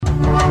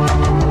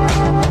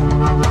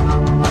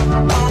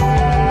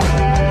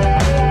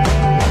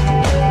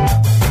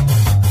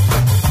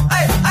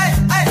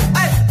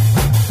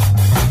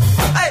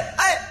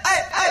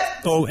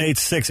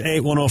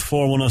0868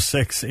 104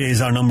 106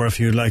 is our number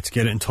if you'd like to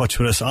get in touch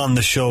with us on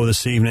the show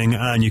this evening,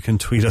 and you can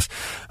tweet us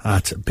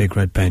at Big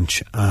Red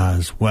Bench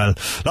as well.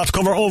 Lot to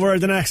cover over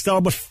the next hour,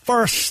 but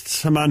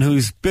first, a man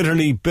who's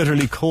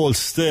bitterly cold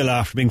still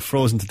after being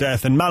frozen to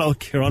death in Mallow,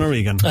 Kieran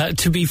O'Regan.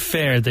 To be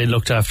fair, they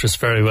looked after us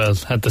very well.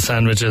 Had the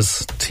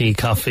sandwiches, tea,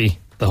 coffee,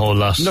 the whole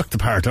lot. Looked the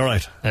part,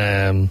 alright.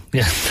 Yeah.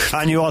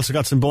 And you also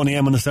got some Boney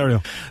M on the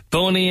stereo.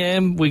 Boney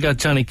M, we got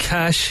Johnny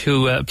Cash,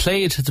 who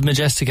played at the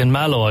Majestic in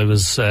Mallow, I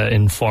was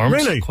informed.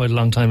 Really? Quite a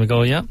long time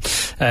ago, yeah.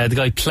 The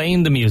guy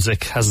playing the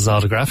music has his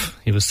autograph,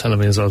 he was telling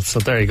me as well. So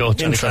there you go,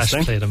 Johnny Cash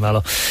played in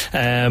Mallow.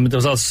 There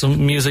was also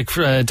some music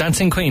for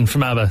Dancing Queen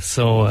from ABBA.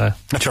 So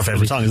that's your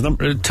favourite song,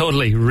 isn't it?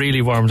 Totally,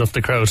 really warmed up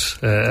the crowd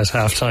at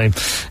half time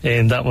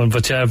in that one.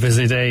 But yeah,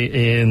 busy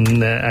day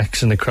in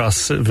action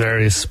across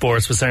various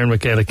sports with Saturn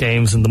Gaelic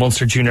games. In the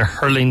Munster Junior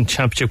Hurling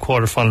Championship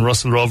quarter-final,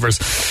 Russell Rovers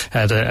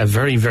had a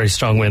very, very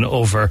strong win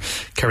over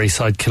Kerry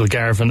side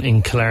Kilgarvan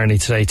in Killarney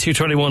today.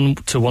 221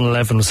 to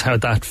 111 was how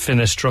that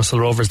finished. Russell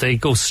Rovers, they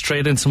go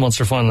straight into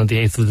Munster final on the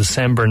 8th of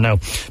December now,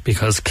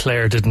 because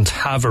Clare didn't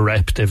have a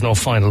rep. They've no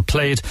final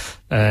played.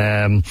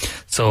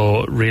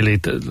 So really,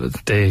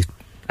 they've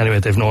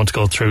no one to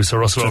go through, so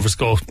Russell Rovers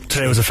go.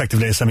 Today was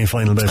effectively a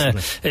semi-final,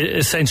 basically.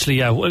 Essentially,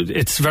 yeah.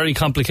 It's very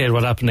complicated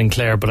what happened in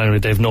Clare, but anyway,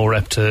 they've no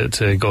rep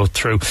to go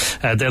through.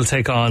 They'll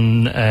take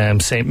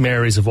on St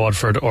Mary's of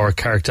Waterford or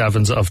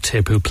Carrickdavins of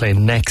Tip, who play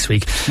next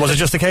week. Was it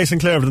just a case in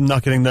Clare of them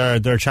not getting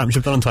their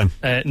championship done on time?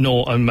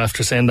 No, I'm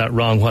after saying that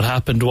wrong. What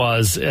happened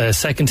was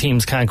second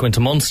teams can't go into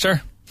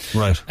Munster.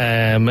 Right.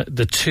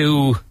 The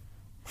two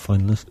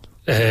finalists.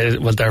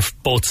 They're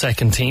both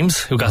second teams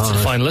who got to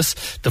the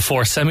finalists. The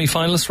 4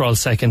 semi-finalists were all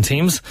second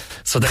teams.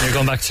 So then you're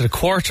going back to the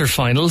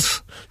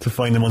quarter-finals to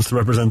find the Munster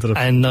representative.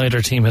 And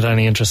neither team had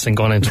any interest in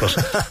going into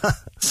it.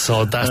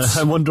 So that's...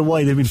 I wonder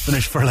why they've been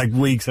finished for like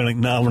weeks. They're like,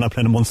 no, we're not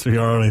playing a Munster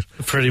here, alright.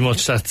 Pretty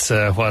much that's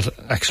what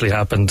actually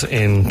happened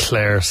in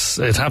Clare's.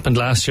 It happened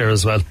last year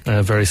as well.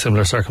 Very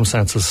similar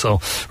circumstances. So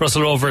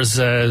Russell Rovers,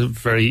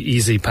 very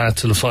easy path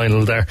to the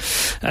final there.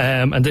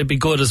 And they'd be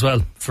good as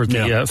well for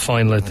the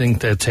final. I think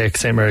they'd take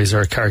St Mary's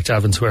or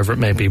Carrickdavins, whoever it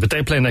may be, but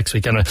they play next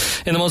week anyway.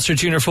 In the Munster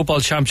Junior Football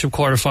Championship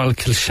quarter-final,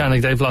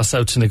 Kilshannig, they've lost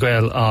out to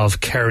Naguel of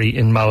Kerry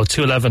in Mallow,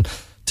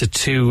 2-11 to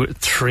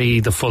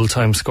 2-3. The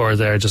full-time score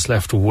there just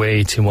left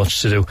way too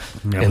much to do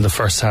in the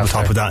first half.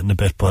 We'll talk about that in a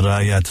bit, but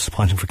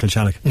disappointing for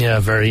Kilshannig. Yeah,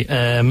 very.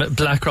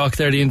 Blackrock,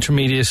 they're the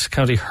intermediate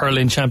county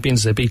hurling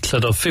champions. They beat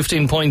Clodagh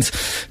 15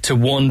 points to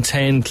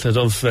 110.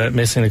 Clodagh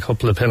missing a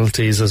couple of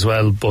penalties as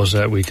well,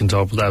 but we can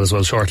talk about that as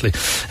well shortly.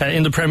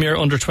 In the Premier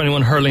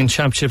Under-21 Hurling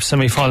Championship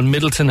semi-final,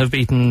 Middleton have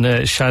beaten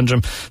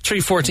Shandram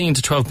 3-14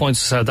 to 12 points.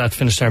 So that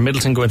finished there.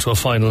 Middleton go into a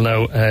final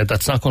now.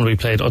 That's not going to be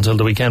played until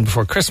the weekend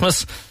before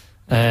Christmas.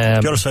 The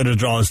other side of the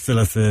draw is still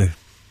at the...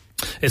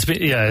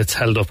 It's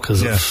held up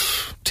because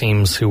of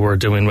teams who were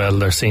doing well.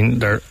 Their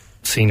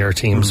senior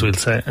teams, we'll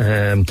say.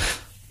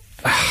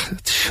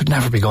 It should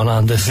never be going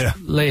on this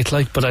late,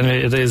 but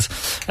anyway, it is.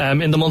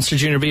 In the Munster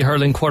Junior B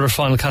Hurling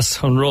quarter-final,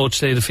 Castletown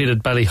Roach, they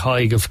defeated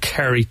Ballyhaig of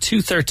Kerry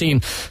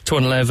 2-13 to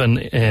 111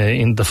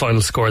 in the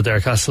final score there.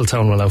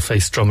 Castletown will now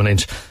face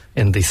Drummond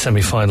in the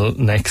semi-final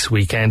next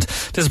weekend.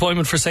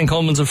 Disappointment for St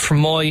Cummins of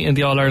Fermoy in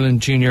the All-Ireland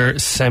Junior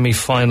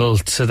semi-final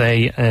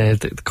today.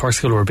 The Cork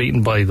School were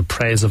beaten by the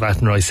Prez of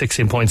Athenry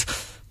 16 points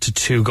to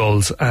 2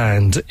 goals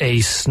and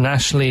 8.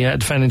 Nationally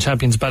defending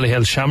champions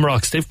Ballyhale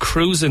Shamrocks, they've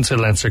cruised into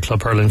the Leinster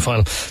Club hurling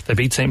final. They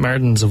beat St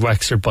Martin's of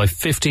Wexford by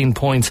 15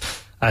 points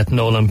at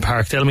Nolan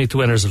Park. They'll meet the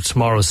winners of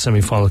tomorrow's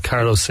semi-final,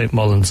 Carlos St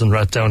Mullins and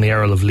Rathdowney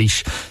Earl of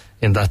Laois,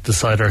 in that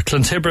decider.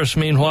 Clontibbert,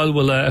 meanwhile,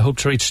 will hope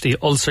to reach the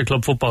Ulster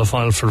Club football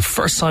final for the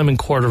first time in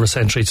quarter of a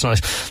century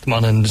tonight. The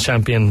Monaghan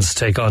champions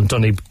take on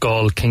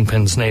Donegal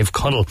Kingpins Naomh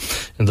Connell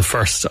in the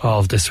first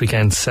of this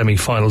weekend's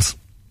semi-finals.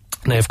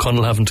 Naomh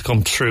Connell having to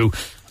come through,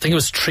 I think it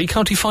was 3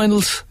 county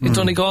finals in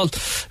Donegal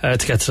to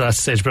get to that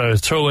stage, but a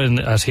throw-in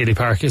at Healy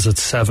Park is at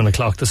 7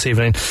 o'clock this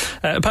evening.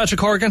 Patrick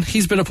Horgan,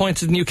 he's been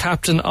appointed new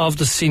captain of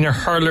the senior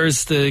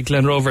hurlers. The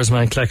Glen Rovers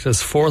man collected his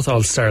 4th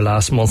All-Star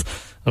last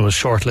month and was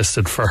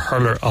shortlisted for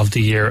Hurler of the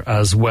Year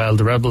as well.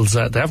 The Rebels,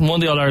 they haven't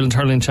won the All-Ireland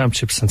Hurling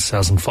Championship since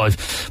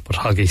 2005, but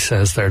Hoggy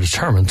says they're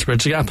determined to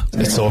bridge the gap.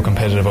 It's so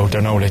competitive out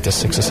there now, like there's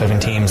 6 or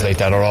 7 teams like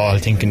that are all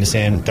thinking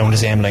down the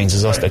same lines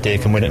as us, that they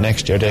can win it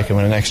next year,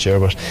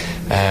 but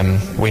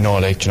we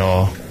know,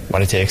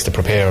 what it takes to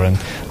prepare, and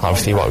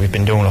obviously what we've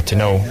been doing up to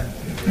now.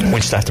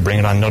 We just have to bring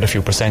it on another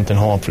few percent and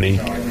hopefully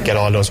get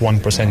all those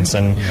 1%,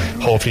 and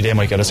hopefully they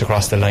might get us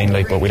across the line,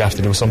 but we'll have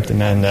to do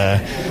something, and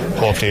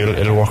hopefully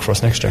it'll work for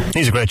us next year.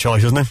 He's a great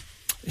choice, isn't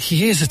he?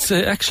 He is. It's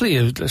actually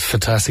a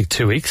fantastic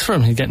 2 weeks for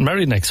him. He's getting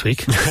married next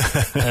week.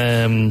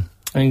 And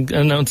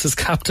announced as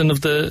captain of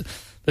the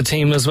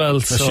team as well.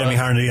 So, Shemmy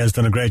Harnedy has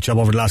done a great job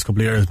over the last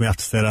couple of years, we have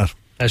to say that.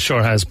 It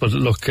sure has, but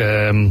look,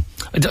 when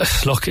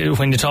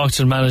you talk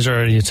to the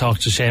manager or you talk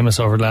to Seamus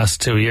over the last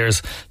 2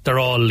 years, they're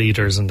all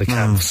leaders in the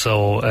camp.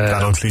 So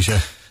that old cliche.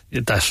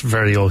 that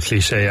very old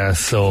cliche.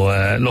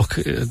 So look,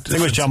 I think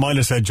what John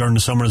Myler said during the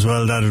summer as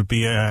well, that it would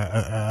be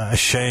a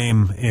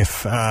shame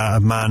if a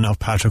man of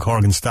Patrick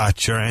Horgan's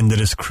stature ended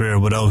his career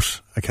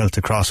without a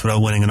Celtic cross,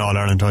 without winning an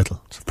All-Ireland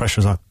title. So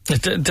pressure's on.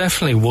 It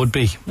definitely would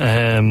be.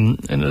 And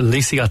at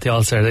least he got the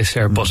All-Star this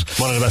year. But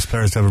one of the best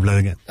players to ever play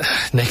again.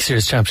 Next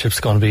year's championship's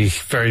going to be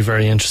very,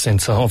 very interesting.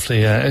 So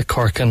hopefully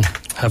Cork can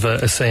have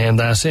a say in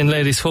that. In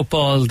ladies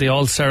football, the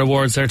All-Star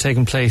Awards are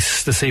taking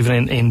place this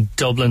evening in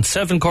Dublin.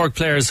 7 Cork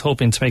players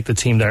hoping to make the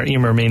team there.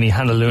 Emer Meany,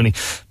 Hannah Looney,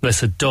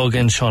 Melissa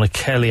Duggan, Shauna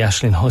Kelly,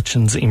 Aisling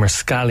Hutchins, Emer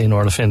Scally and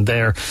Orla Finn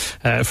there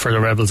for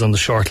the Rebels on the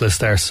shortlist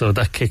there. So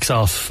that kicks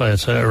off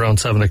at around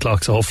 7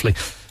 o'clock. So hopefully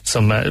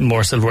some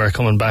more silverware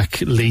coming back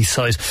Lee's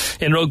side.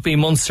 In rugby,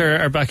 Munster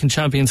are back in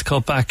Champions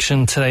Cup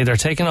action today. They're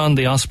taking on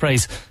the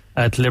Ospreys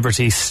at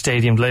Liberty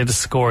Stadium. The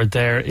latest score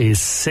there is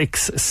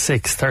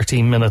 6-6,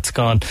 13 minutes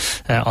gone.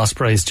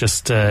 Ospreys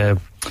just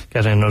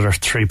getting another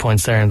 3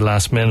 points there in the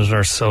last minute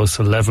or so,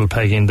 so level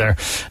pegging there.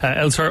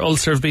 Elsewhere,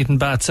 Ulster have beaten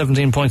Bath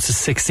 17 points to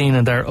 16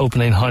 in their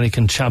opening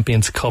Heineken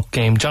Champions Cup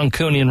game. John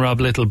Cooney and Rob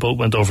Little both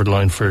went over the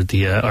line for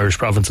the Irish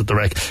province at the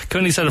Rec.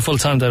 Cooney said at full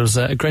time that it was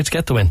great to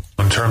get the win.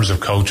 In terms of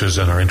coaches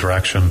and our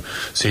interaction,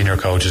 senior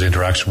coaches'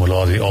 interaction with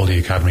all the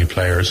academy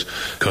players,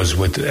 because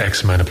with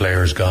X amount of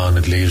players gone,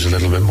 it leaves a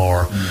little bit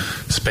more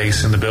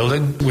space in the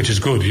building, which is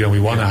good. You know, we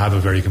want to have a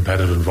very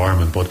competitive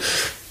environment, but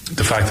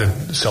the fact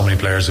that so many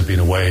players have been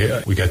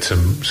away, we get to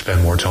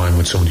spend more time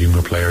with some of the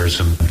younger players,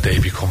 and they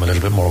become a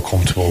little bit more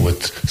comfortable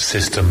with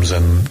systems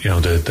and, you know,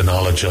 the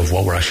knowledge of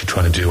what we're actually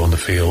trying to do on the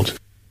field.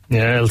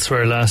 Yeah,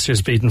 elsewhere, last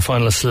year's beaten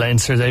finalists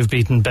Leinster, they've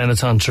beaten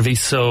Benetton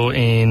Treviso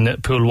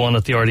in Pool 1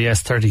 at the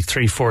RDS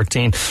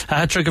 33-14. A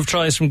hat-trick of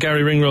tries from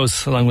Gary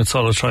Ringrose, along with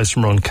solo tries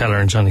from Ron Keller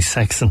and Johnny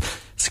Sexton,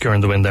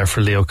 securing the win there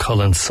for Leo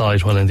Cullen's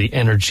side, while in the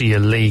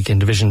Energia League in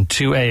Division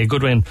 2A, a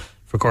good win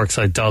for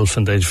Corkside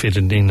Dolphin. They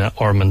defeated Nina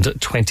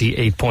Ormond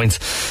 28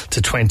 points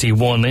to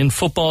 21. In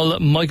football,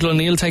 Michael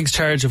O'Neill takes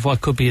charge of what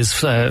could be his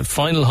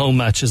final home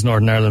match as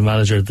Northern Ireland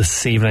manager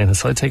this evening.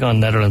 So I take on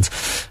Netherlands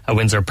at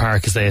Windsor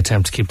Park as they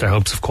attempt to keep their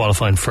hopes of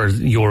qualifying for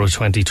Euro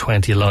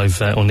 2020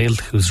 alive. O'Neill,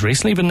 who's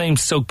recently been named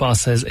Stoke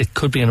boss, says it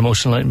could be an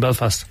emotional night in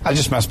Belfast. I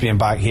just miss being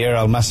back here.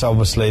 I'll miss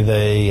obviously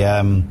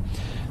the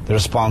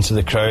response of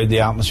the crowd,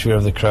 the atmosphere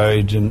of the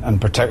crowd, and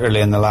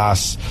particularly in the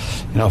last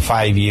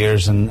 5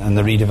 years and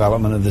the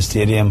redevelopment of the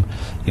stadium,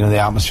 the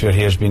atmosphere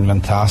here has been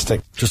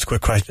fantastic. Just a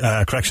quick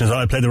correction.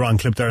 I played the wrong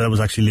clip there. That was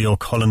actually Leo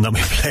Cullen that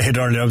we played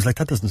earlier. I was like,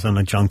 that doesn't sound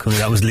like John Cooney.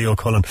 That was Leo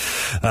Cullen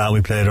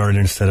we played earlier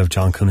instead of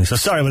John Cooney. So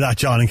sorry about that,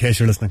 John, in case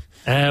you're listening.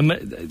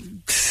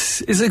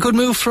 Is it a good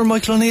move for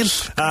Michael O'Neill?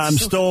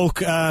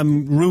 Stoke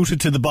rooted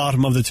to the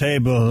bottom of the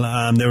table.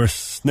 They were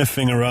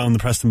sniffing around the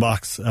Preston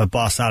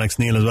boss Alex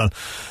Neil as well.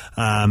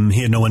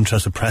 He had no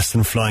interest with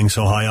Preston flying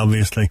so high,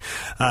 obviously.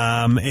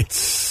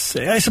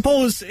 I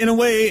suppose in a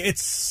way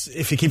it's,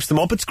 if he keeps them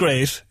up, it's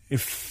great.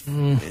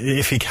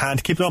 If he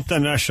can't keep them up,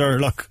 then sure,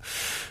 look,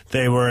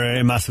 they were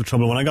in massive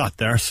trouble when I got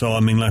there, so I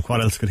mean, like,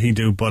 what else could he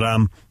do? But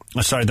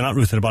sorry, they're not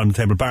rooted at the bottom of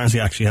the table.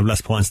 Barnsley actually have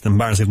less points than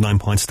Barnsley have 9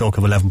 points. Stoke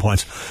have 11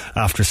 points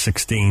after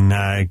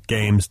 16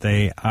 games.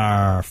 They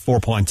are 3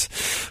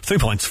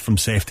 points from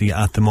safety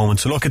at the moment.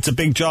 So look, it's a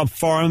big job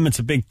for him. It's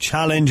a big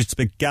challenge. It's a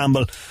big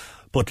gamble.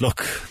 But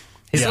look,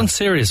 he's done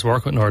serious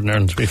work with Northern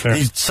Ireland, to be fair.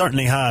 He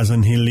certainly has,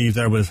 and he'll leave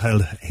there with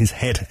his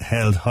head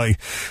held high,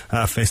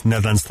 facing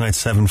Netherlands tonight,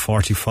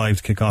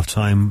 7:45 kick-off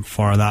time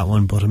for that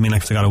one. But I mean,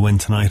 if they got a win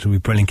tonight, it'll be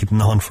brilliant, keeping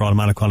the hunt for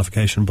automatic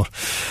qualification. But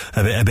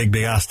a big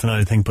ask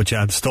tonight, I think. But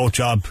yeah, the Stoke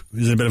job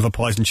is a bit of a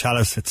poison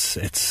chalice.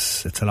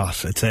 It's a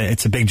lot.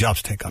 It's a big job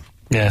to take on.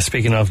 Yeah,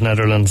 speaking of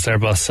Netherlands, their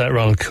boss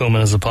Ronald Koeman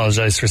has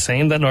apologised for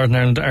saying that Northern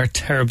Ireland are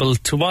terrible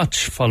to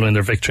watch following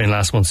their victory in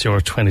last month's Euro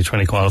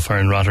 2020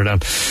 qualifier in Rotterdam.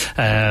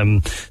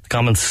 The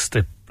comments,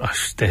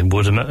 they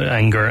would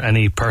anger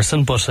any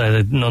person, but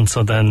none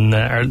so than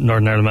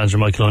Northern Ireland manager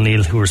Michael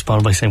O'Neill, who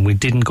responded by saying, "We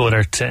didn't go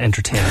there to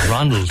entertain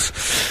Ronald."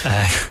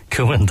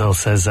 Koeman, though,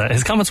 says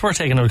his comments were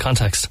taken out of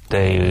context.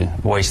 They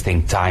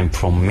wasting time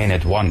from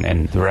minute one,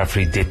 and the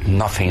referee did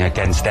nothing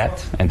against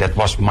that, and that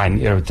was my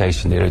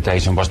irritation. The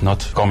irritation was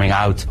not coming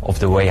out of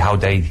the way how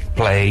they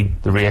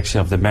played. The reaction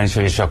of the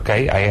manager is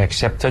okay, I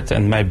accept it,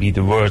 and maybe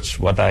the words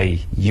what I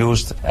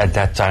used at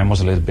that time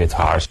was a little bit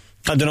harsh.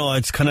 I don't know,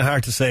 it's kind of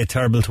hard to say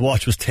terrible to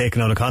watch was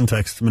taken out of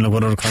context. I mean, like,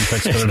 what other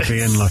context could it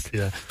be in? Like,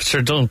 yeah.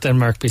 Sure, don't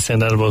Denmark be saying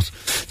that about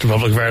the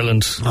Republic of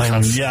Ireland.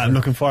 I'm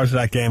looking forward to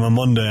that game on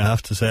Monday, I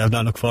have to say. I've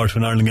not looked forward to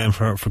an Ireland game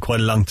for quite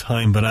a long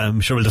time, but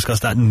I'm sure we'll discuss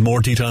that in more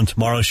detail on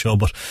tomorrow's show.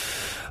 But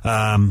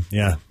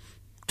yeah,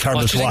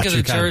 terrible to watch. What do you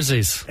think of the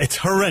jerseys? It's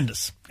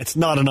horrendous. It's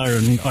not an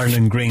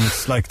Ireland green.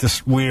 It's like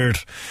this weird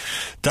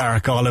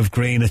dark olive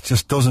green. It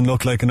just doesn't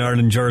look like an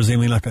Ireland jersey. I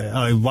mean, like,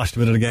 I watched a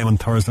bit of the game on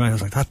Thursday night. I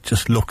was like, that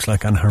just looks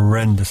like an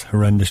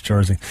horrendous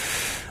jersey.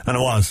 And it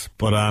was.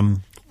 But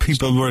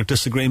people were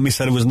disagreeing. We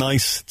said it was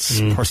nice. It's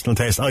personal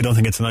taste. I don't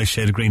think it's a nice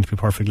shade of green, to be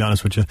perfectly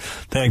honest with you.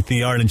 I think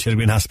the Ireland shade of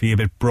green has to be a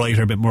bit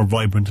brighter, a bit more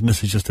vibrant. And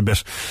this is just a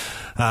bit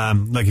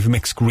like if you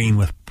mix green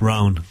with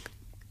brown.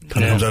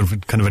 comes out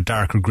with kind of a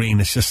darker green.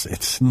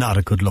 It's not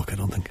a good look, I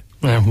don't think.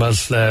 Yeah, well,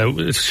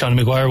 Sean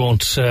Maguire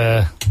won't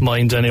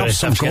mind anyway. That was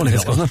some goal,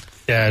 wasn't it?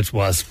 Yeah, it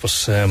was, but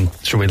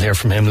sure we'll hear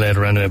from him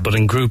later anyway. But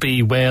in Group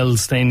E,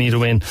 Wales, they need a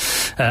win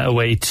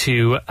away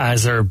to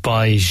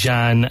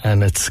Azerbaijan,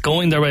 and it's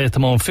going their way at the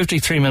moment.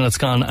 53 minutes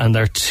gone, and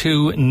they're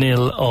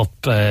 2-0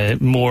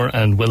 up. Moore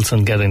and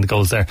Wilson getting the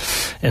goals there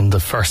in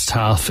the first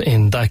half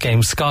in that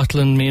game.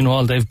 Scotland,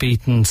 meanwhile, they've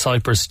beaten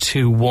Cyprus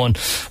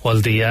 2-1, while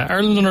the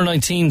Ireland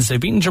under-19s,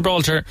 they've beaten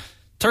Gibraltar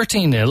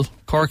 13-0.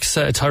 Cork's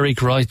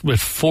Tyreek Wright with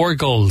 4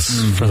 goals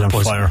for the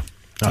boys. Fire.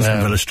 That's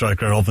the Village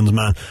striker, Ovens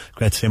man.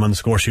 Great to see him on the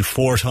score sheet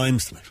 4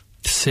 times tonight.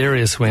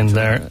 Serious win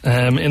there.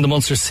 In the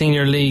Munster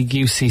Senior League,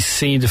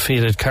 UCC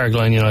defeated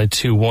Carrigaline United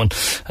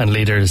 2-1, and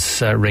leaders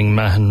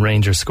Ringmahon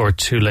Rangers scored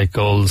 2 late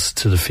goals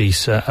to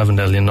defeat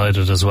Avondale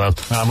United as well.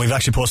 We've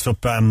actually posted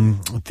up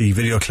the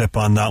video clip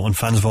on that one.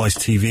 Fans Voice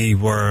TV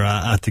were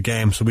at the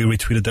game, so we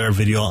retweeted their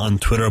video on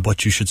Twitter,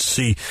 but you should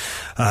see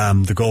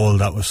the goal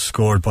that was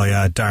scored by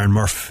Darren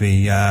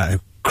Murphy.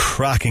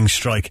 Cracking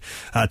strike,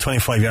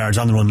 25 yards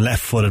on the run,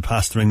 left-footed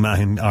past the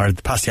Ringmahon, or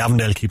past the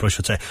Avondale keeper, I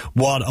should say.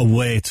 What a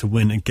way to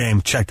win a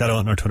game. Check that out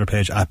on our Twitter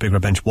page at Big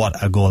Red Bench.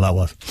 What a goal that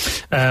was.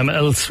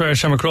 Elsewhere,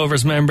 Shamrock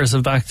Rovers members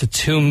have backed a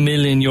 €2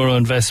 million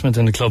investment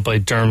in the club by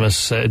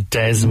Dermot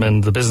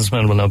Desmond. The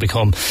businessman will now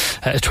become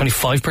a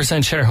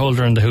 25%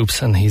 shareholder in the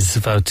Hoops, and he's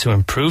vowed to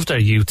improve their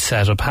youth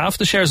setup. Half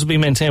the shares will be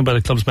maintained by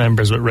the club's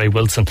members, with Ray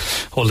Wilson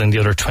holding the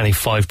other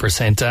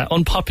 25%.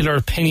 Unpopular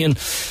opinion.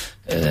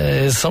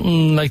 Is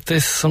something like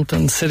this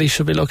something City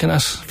should be looking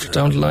at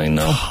down the line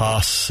now?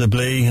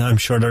 Possibly. I'm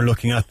sure they're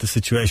looking at the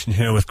situation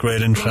here with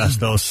great interest,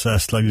 though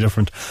slightly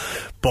different.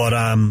 But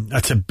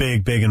that's a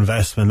big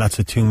investment. That's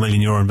a €2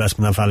 million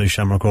investment. That values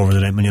Shamrock Rovers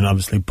at $8 million,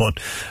 obviously. But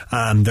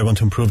they're going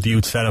to improve the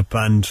youth setup,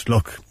 and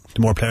look,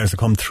 the more players that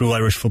come through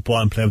Irish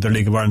football and play with their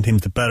League of Ireland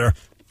teams, the better.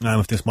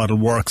 If this model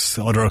works,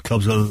 other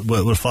clubs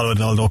will follow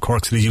it, although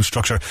Cork City's youth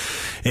structure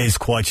is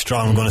quite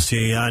strong. We're going to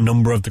see a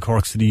number of the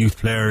Cork City youth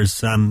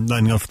players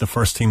lining up for the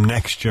first team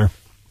next year.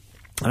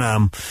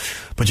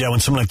 But yeah, when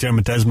someone like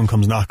Dermot Desmond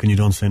comes knocking, you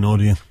don't say no,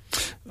 do you?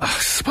 I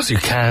suppose you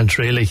can't,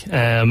 really.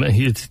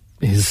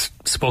 He's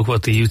spoke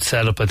about the youth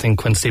setup. I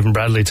think when Stephen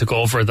Bradley took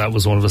over, that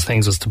was one of his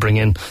things, was to bring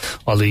in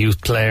all the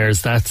youth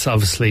players. That's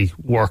obviously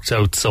worked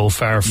out so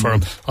far for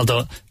him,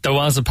 although there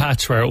was a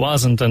patch where it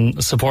wasn't,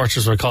 and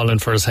supporters were calling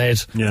for his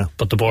head.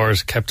 But the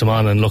board kept him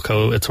on, and look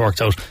how it's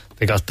worked out.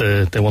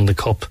 They won the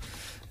cup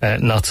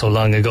not so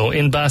long ago.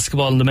 In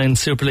basketball, in the men's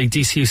Super League,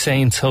 DCU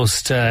Saints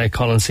host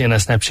Colin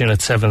CNS Neptune at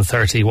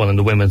 7:30. One in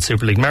the women's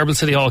Super League, Marble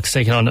City Hawks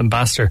taking on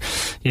Ambassador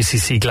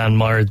UCC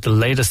Glanmire. The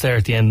latest there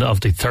at the end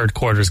of the third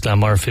quarter is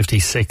Glanmire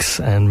 56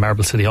 and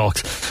Marble City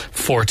Hawks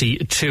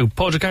 42.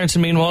 Padraig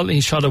Carrington, meanwhile,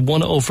 he shot a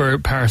 1 over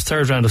par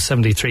third round of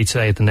 73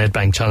 today at the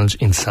Nedbank Challenge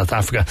in South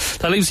Africa.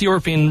 That leaves the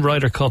European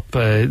Ryder Cup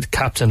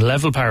captain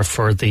level par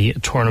for the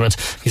tournament.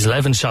 He's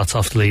 11 shots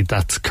off the lead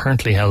that's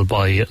currently held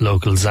by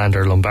local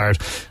Xander Lombard.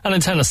 And in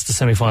tennis, the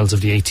semi-finals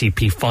of the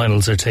ATP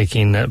finals are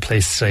taking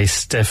place today.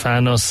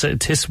 Stefanos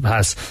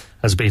Tsitsipas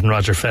has beaten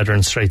Roger Federer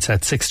in straight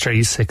sets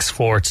 6-3,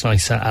 6-4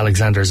 tonight.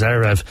 Alexander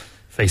Zverev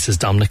faces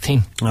Dominic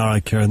Thiem.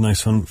 Alright, Kieran,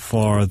 nice one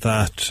for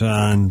that,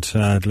 and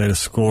the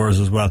latest scores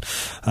as well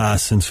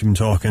since we've been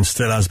talking.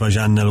 Still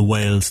Azerbaijan 0,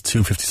 Wales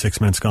 2:56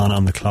 minutes gone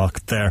on the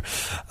clock there,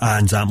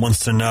 and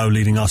Munster now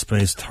leading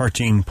Ospreys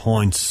 13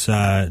 points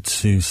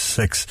to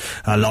 6.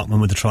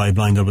 Lockman with the try,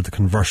 Blinder with the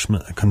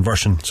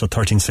conversion, so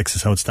 13-6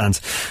 is how it stands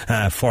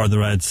for the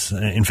Reds,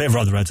 in favour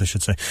of the Reds I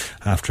should say,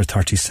 after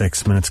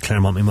 36 minutes.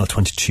 Claremont meanwhile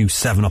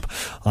 22-7 up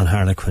on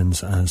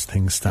Harlequins as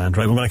things stand.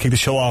 Right, we're going to kick the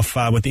show off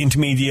with the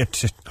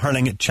intermediate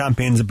hurling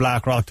champions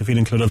Blackrock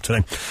defeating Cludup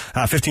today,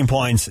 15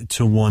 points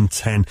to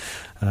 110.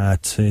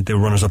 They were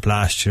runners up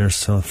last year,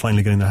 so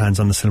finally getting their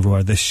hands on the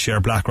silverware this year.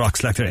 Blackrock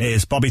selector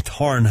is Bobby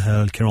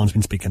Thornhill. Kieran's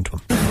been speaking to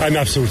him. I'm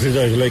absolutely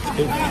delighted.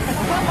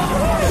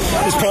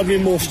 It's probably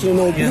most of the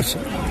nobles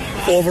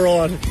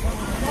overall.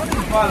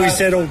 We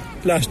set out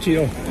last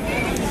year.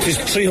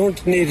 It's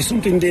 380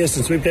 something days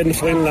since we played in the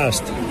final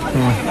last.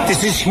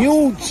 This is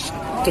huge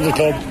to the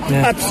club,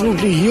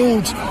 absolutely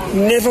huge.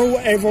 Never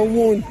ever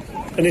won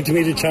an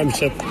intermediate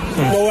championship.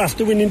 Now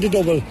after winning the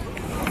double,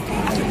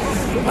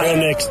 we're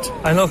next.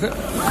 I know.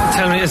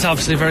 Tell me, it's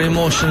obviously very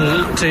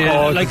emotional to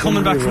you,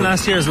 coming back from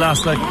last year's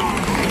last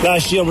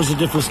year was a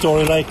different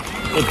story.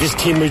 This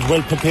team was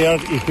well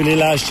prepared equally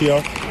last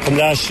year. From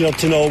last year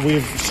to now,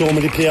 we've so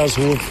many players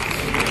who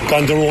have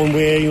gone their own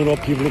way,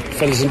 people,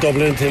 fellas in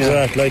Dublin and things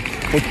like that.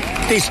 But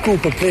this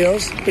group of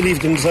players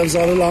believed in themselves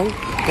all along,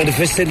 and the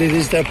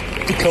facilities that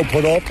the club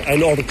put up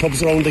and all the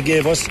clubs around they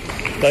gave us,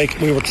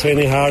 we were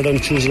training hard on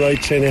Tuesday night,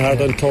 training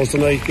hard on Thursday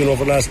night, for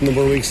the last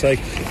number of weeks,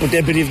 but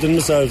they believed in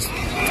themselves.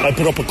 I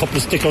put up a couple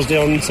of stickers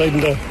there inside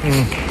in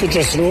the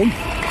dressing room.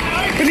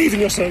 Believe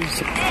in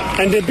yourselves.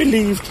 And they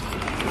believed.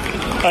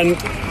 And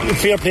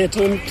fair play to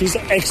them. He's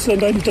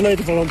excellent. I'm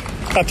delighted for him.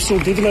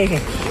 Absolutely delighted.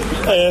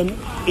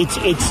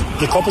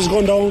 The cup has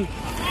gone down.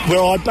 We're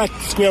all back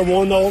to square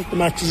one now. The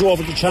match is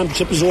over. The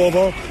championship is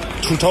over.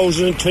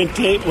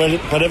 2020, well,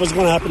 whatever's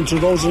going to happen in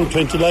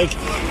 2020, like,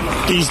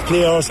 these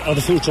players are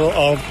the future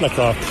of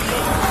Blackrock.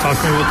 Talk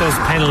to me about those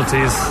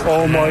penalties.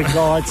 Oh my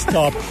God,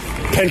 stop.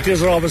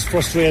 Penalties are always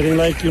frustrating,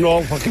 like,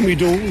 what can we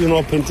do?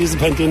 Penalties,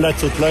 and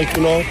that's it, like,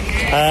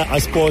 I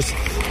suppose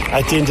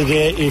at the end of the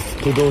day,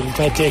 if they don't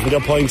have taken their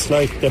points,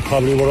 like, they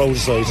probably were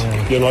outside.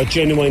 Yeah.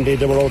 Genuinely,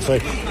 they were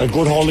outside. A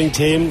good hurling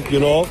team,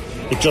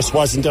 it just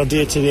wasn't their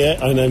day today,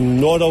 and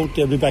I'm no doubt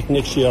they'll be back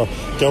next year.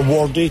 They're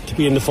worthy to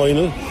be in the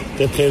final.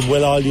 They played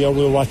well all year.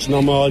 We were watching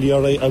them all year.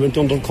 I went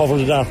under cover of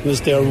the darkness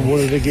there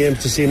one of the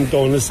games to see them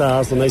down in the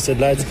stars, and I said,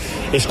 lads,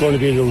 it's going to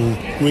be a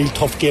real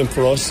tough game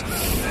for us.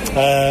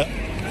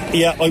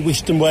 I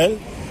wish them well.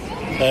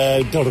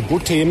 They're a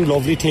good team,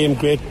 lovely team,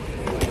 great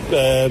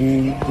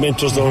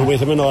mentors that were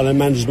with them and all, and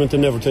management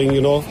and everything,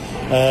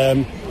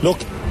 Look,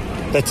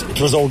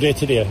 it was our day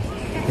today.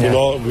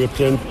 We're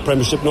playing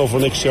Premiership now for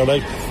next year,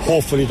 like,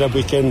 hopefully that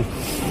we can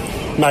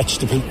match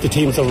the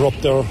teams that are up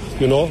there,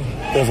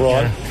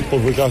 overall.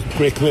 But we got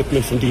great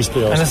commitment from these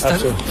players.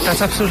 And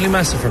that's absolutely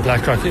massive for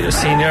Blackrock.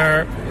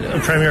 Senior,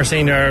 Premier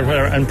Senior,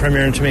 and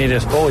Premier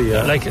Intermediate. Oh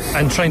yeah.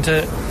 And trying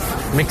to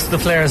mix the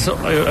players,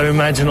 I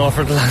imagine,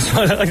 over the last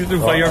one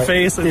by your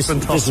face. This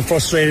is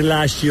frustrating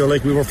last year.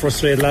 Like, we were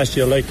frustrated last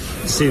year. Like,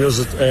 seniors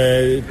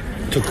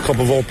took a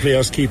couple of our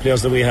players, key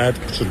players that we had.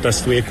 So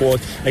that's the way it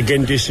goes.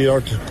 Again this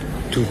year,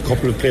 to a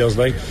couple of players,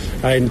 like,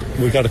 and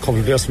we got a couple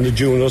of players from the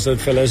juniors and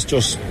fellas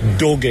just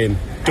dug in,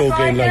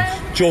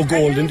 like Joe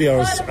Golden there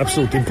is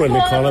absolutely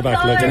brilliant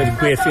cornerback, like, and I have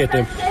great faith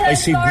in him. I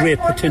see great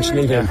potential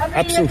in him,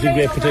 absolutely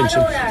great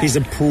potential. He's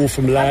improved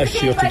from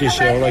last year to this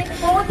year, like,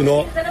 and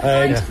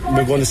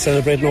we're going to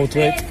celebrate now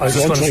tonight. I was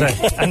just going to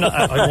say, and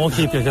I won't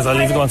keep you because I'll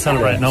leave you go and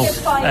celebrate now.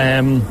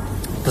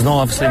 There's no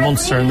obviously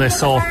Munster in this,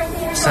 so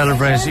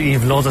celebrate.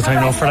 You've loads of time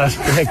now for that.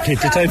 We have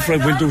plenty of time for it.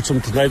 We'll do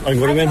something tonight. I'm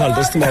going to win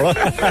holidays tomorrow.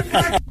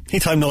 He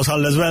timed those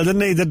holidays well,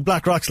 didn't he? Did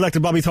Blackrock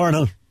selected Bobby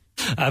Thornhill?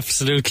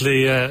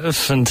 Absolutely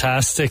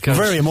fantastic.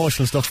 Very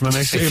emotional stuff from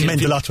him. It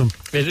meant a lot to him.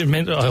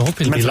 I hope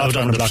he'll be loud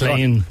on the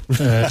plane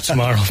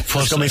tomorrow. There's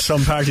going to be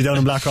some party down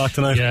in Blackrock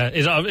tonight. Yeah,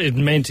 it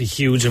meant a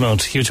huge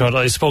amount.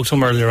 I spoke to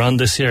him earlier on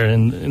this year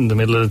in the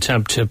middle of the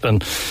championship,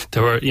 and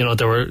they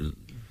were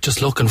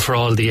just looking for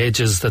all the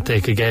edges that they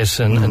could get,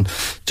 and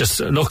just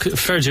look,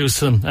 fair dues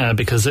to them,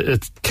 because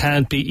it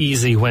can't be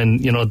easy when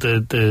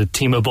the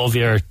team above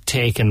you are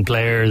taking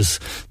players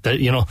that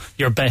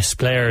your best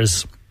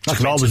players.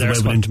 That's always the way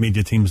with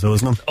intermediate teams, though,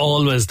 isn't it?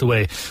 Always the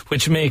way,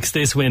 which makes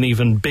this win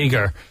even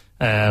bigger.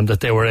 That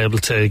they were able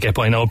to get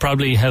by. Now, it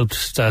probably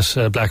helped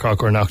that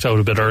Blackrock were knocked out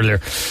a bit earlier,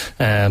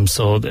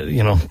 so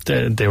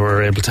they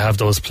were able to have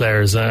those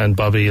players, and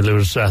Bobby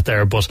alluded to that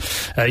there. But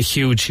a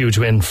huge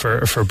win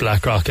for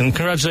Blackrock, and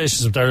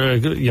congratulations. They're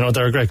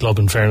a great club,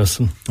 in fairness.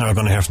 And we're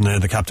going to hear from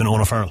the captain, Owen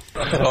O'Farrell.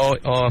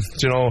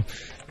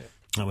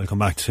 We'll come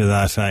back to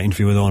that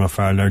interview with Owen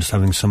O'Farrell. They're just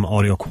having some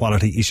audio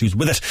quality issues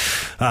with it,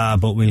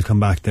 but we'll come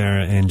back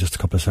there in just a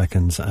couple of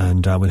seconds,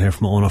 and we'll hear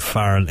from Owen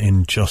O'Farrell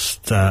in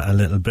just a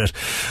little bit.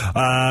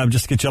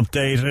 Just to get you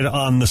updated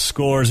on the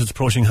scores, it's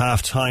approaching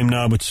half time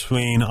now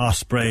between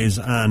Ospreys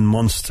and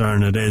Munster,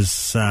 and it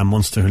is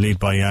Munster who lead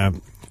by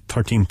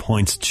 13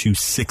 points to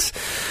 6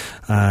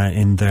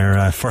 in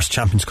their first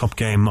Champions Cup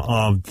game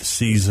of the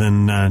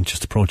season,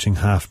 just approaching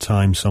half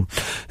time. So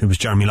it was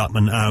Jeremy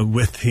Lottman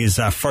with his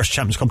first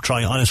Champions Cup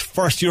try on his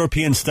first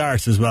European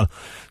start as well.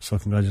 So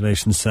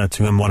congratulations to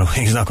him.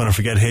 He's not going to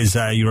forget his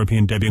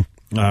European debut.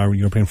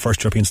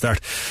 First European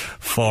start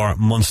for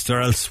Munster.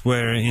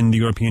 Elsewhere in the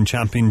European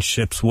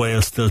Championships,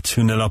 Wales still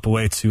 2-0 up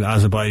away to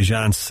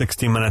Azerbaijan.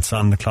 60 minutes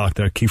on the clock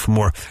there. Kiefer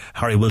Moore,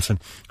 Harry Wilson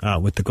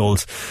with the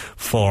goals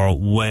for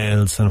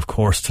Wales. And of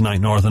course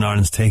tonight Northern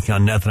Ireland's taking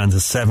on Netherlands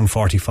at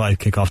 7:45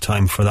 kick-off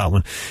time for that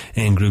one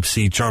in Group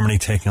C. Germany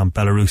taking on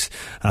Belarus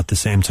at the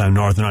same time.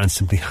 Northern Ireland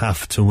simply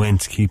have to win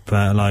to keep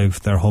alive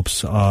their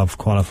hopes of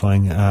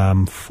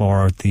qualifying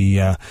for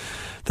the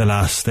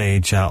last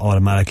stage.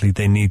 Automatically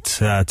they need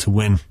to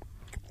win.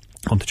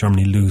 Hope that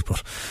Germany lose,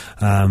 but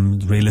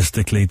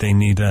realistically they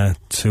need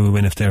to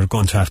win if they're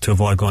going to have to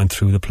avoid going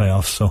through the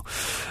playoffs. So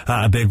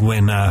a big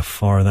win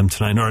for them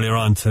tonight. And earlier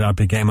on to our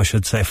big game, I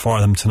should say, for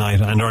them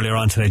tonight. And earlier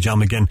on today, John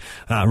McGinn,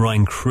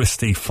 Ryan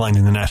Christie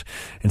finding the net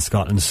in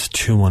Scotland's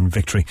 2-1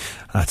 victory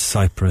at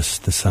Cyprus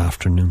this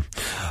afternoon.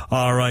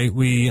 Alright,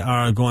 we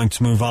are going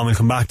to move on. We'll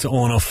come back to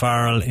Owen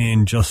O'Farrell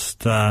in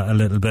just a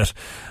little bit.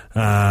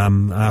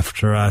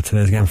 After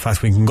today's game. In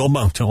fact, we can go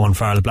back to Owen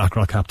Farrell, the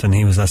Blackrock captain.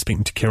 He was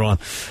speaking to Kieran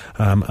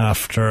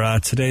after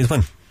today's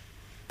win.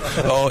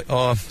 It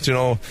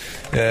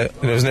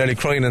was nearly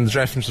crying in the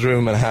dressing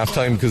room at half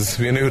time, because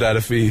we knew that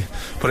if we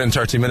put in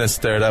 30 minutes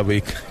there that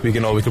week, we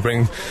could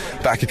bring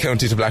back a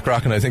county to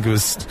Blackrock. And I think it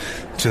was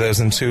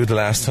 2002 the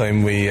last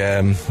time we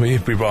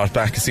brought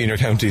back a senior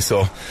county.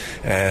 So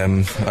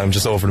I'm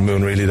just over the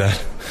moon really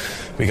that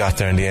got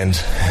there in the end.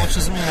 What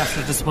does it mean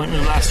after the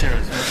disappointment of last year?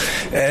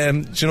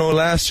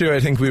 Last year I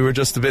think we were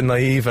just a bit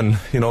naive, and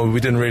we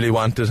didn't really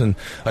want it, and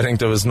I think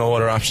there was no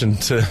other option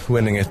to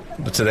winning it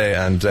today,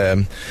 and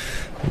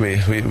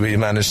we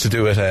managed to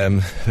do it.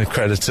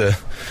 Credit to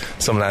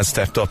some lads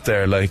stepped up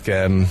there, like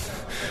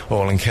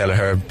Owen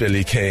Kelleher,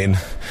 Billy Kane,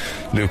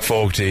 Luke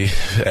Fogarty,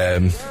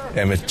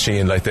 Emmett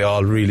Sheehan. Like, they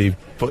all really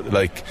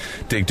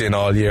digged in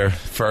all year.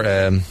 For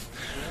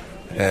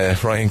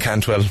Ryan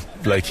Cantwell,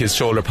 like, his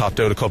shoulder popped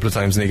out a couple of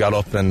times and he got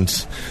up,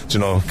 and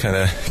kind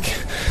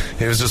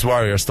of it was just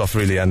warrior stuff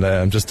really, and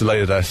I'm just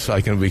delighted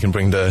that we can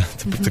bring the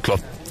club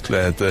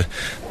I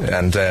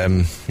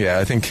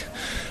think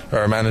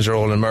our manager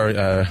Olin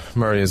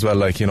Murray as well,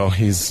 like,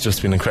 he's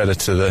just been a credit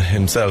to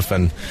himself,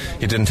 and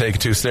he didn't take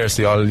it too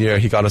seriously all year.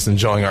 He got us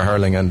enjoying our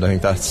hurling, and I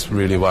think that's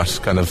really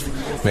what kind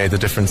of made the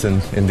difference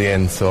in the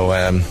end. So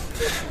I'm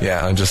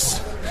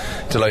just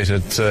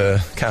delighted to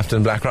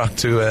captain Blackrock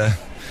to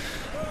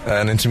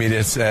an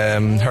intermediate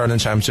hurling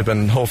championship,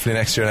 and hopefully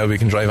next year now we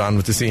can drive on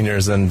with the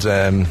seniors, and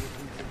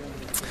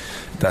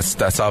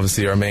that's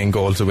obviously our main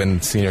goal, to win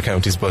senior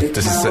counties, but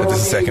this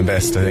is second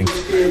best, I think.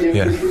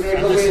 Yeah.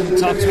 Listen,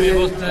 talk to me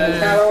about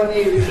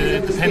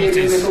the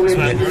penalties as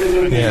well.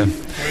 Yeah.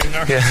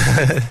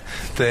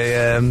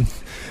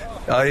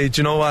 Do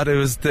you know what, it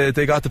was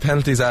they got the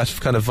penalties at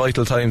kind of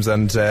vital times,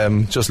 and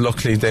just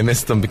luckily they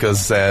missed them,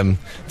 because 3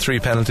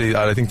 penalties,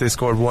 I think they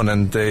scored 1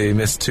 and they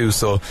missed 2,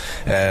 so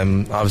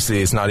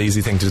obviously it's not an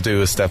easy thing to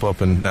do, is step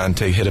up and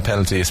hit a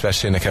penalty,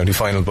 especially in a county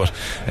final. But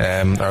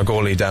our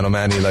goalie Dan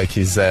O'Mahony, like,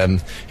 he was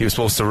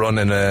supposed to run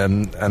in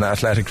an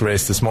athletic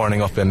race this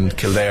morning up in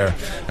Kildare,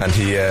 and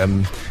he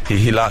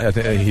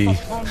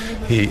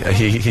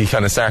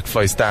kind of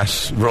sacrificed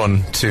that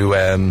run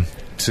to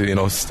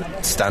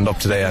stand up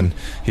today, and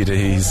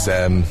he's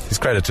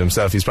credit to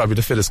himself. He's probably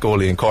the fittest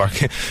goalie in Cork.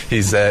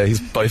 he's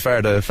by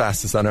far the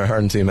fastest on our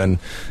hurling team, and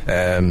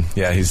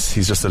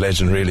he's just a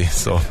legend really.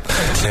 So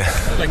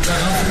like,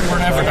 they were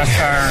never that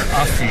far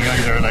off the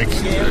either. Like,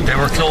 they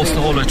were close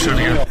the whole way through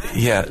the year.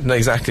 Yeah, no,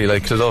 exactly.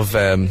 Like, Clodove,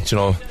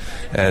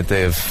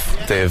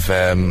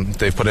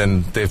 they've put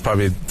in, they've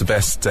probably the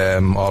best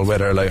all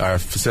weather, like, our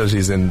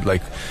facilities, in,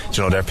 like,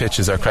 their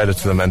pitches are credit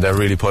to them, and they're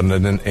really putting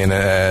it in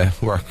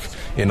work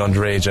in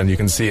underage, and you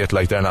can see it,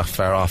 like, they're not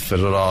far off it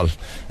at all.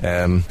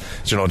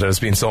 There's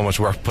been so much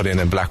work put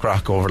in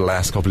Blackrock over the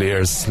last couple of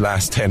years,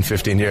 last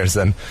 10-15 years,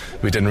 and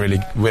we didn't really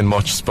win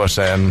much, but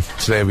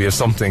today we have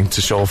something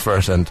to show for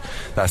it, and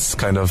that's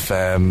kind of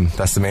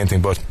that's the main thing.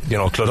 But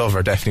Clodove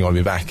are definitely going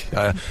to be back.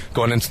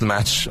 Going into the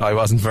match, I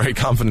wasn't very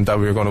confident that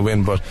we were going to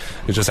win, but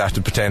we just have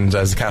to pretend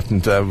as a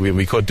captain that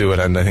we could do it,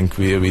 and I think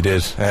we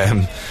did.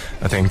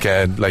 I think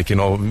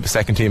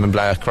second team in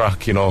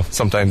Blackrock,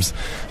 sometimes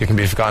you can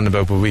be forgotten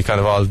about, but we kind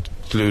of all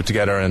glued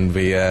together, and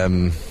we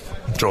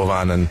drove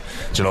on, and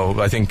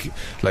I think,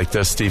 like,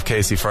 there's Steve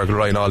Casey, Fergal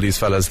Ryan, all these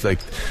fellas, like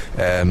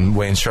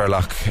Wayne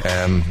Sherlock,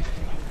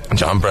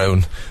 John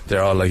Brown,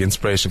 they're all like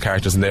inspirational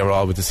characters, and they were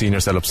all with the senior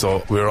setup,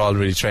 so we were all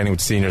really training with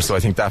the seniors, so I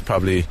think that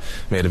probably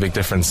made a big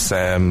difference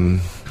at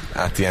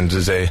the end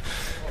of the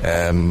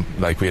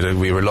day.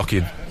 We were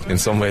lucky in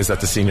some ways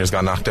that the seniors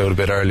got knocked out a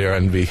bit earlier,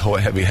 and we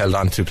held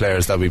on to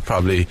players that we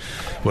probably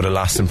would have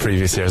lost in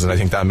previous years, and I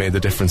think that made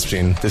the difference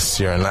between this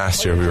year and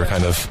last year. We were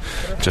kind of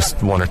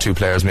just 1 or 2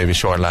 players maybe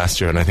short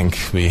last year, and I think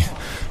we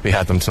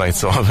had them tonight,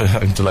 so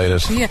I'm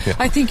delighted. Yeah,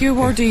 I think you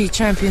were the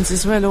champions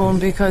as well, Owen,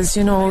 because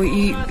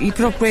he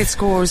put up great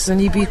scores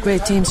and he beat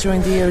great teams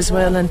during the year as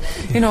well, and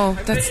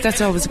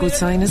that's always a good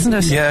sign, isn't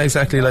it? Yeah,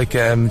 exactly. Like,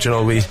 we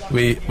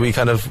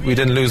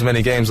didn't lose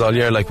many games all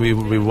year. Like, we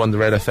won the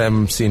Red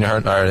FM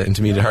senior or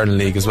intermediate hurling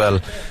league as well,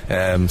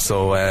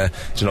 so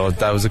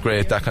that was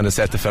that kind of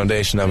set the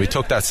foundation, and we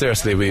took that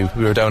seriously. We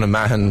were down in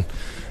Mahon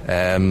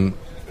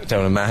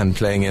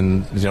playing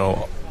in,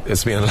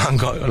 it's been a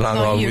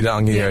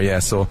long year, yeah.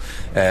 So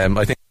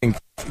I think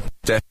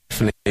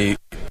definitely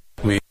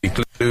we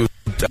glued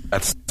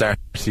at the start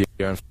of the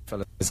year,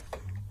 fellas.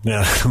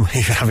 Yeah, we're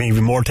having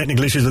even more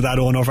technical issues with that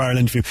Owen of our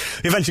interview.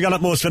 We eventually got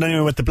up most of it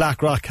anyway with the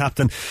Blackrock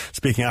captain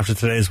speaking after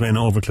today's win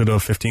over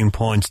Clodove, 15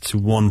 points to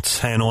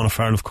 110. Owen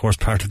O'Farrell, of course,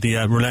 part of the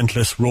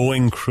relentless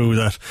rowing crew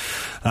that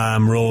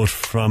rowed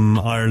from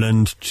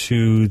Ireland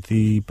to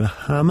the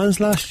Bahamas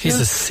last year.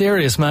 He's a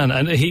serious man,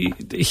 and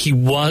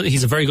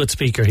he's a very good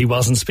speaker. He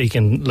wasn't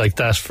speaking like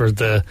that for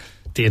the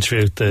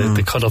interview,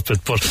 the cut up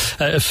it, but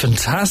a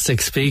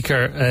fantastic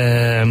speaker.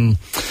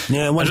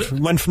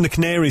 Went from the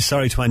Canaries,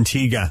 to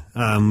Antigua,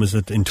 was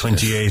it in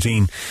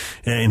 2018,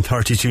 in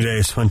 32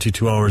 days,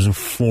 22 hours and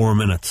 4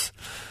 minutes,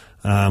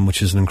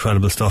 which is an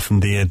incredible stuff in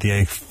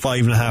the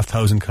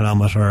 5,500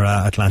 kilometre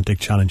Atlantic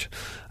Challenge.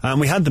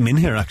 We had them in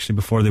here actually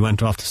before they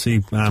went off to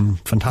sea.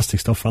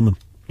 Fantastic stuff from them.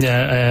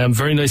 Yeah,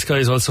 very nice guy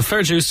as well, so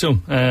fair dues to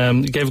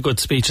him. He gave a good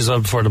speech as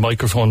well before the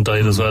microphone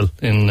died as well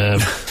in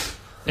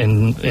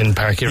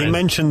Park. You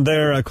mentioned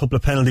there a couple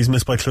of penalties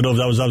missed by Clodove.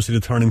 That was obviously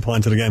the turning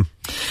point of the game.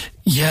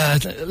 Yeah,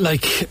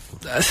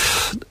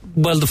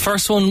 well, the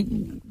first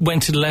one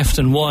went to the left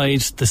and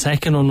wide. The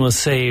second one was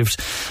saved.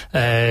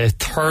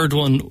 Third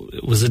one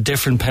was a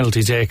different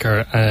penalty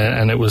taker,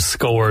 and it was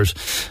scored.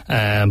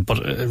 But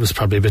it was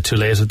probably a bit too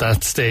late at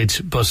that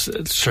stage. But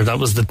sure, that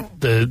was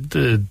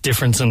the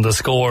difference in the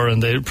score.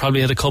 And they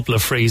probably had a couple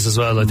of frees as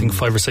well. I think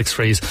 5 or 6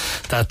 frees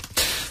that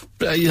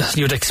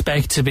you'd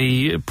expect to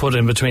be put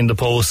in between the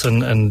posts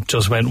and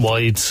just went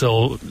wide.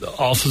 So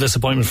awful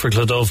disappointment for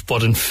Clodove,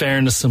 but in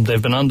fairness to them,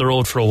 they've been on the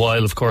road for a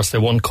while. Of course, they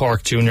won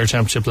Cork Junior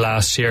Championship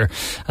last year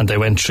and they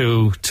went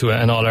through to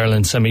an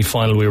All-Ireland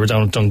semi-final. We were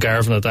down at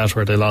Dungarvan at that,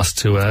 where they lost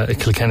to a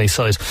Kilkenny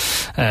side,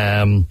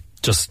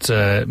 just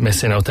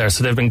missing out there.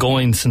 So they've been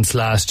going since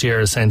last year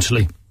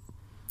essentially.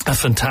 A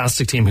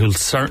fantastic team who'll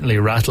certainly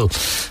rattle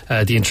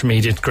the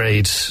intermediate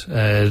grade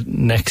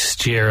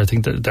next year. I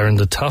think they're in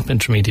the top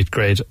intermediate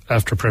grade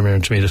after Premier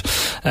Intermediate.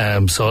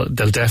 So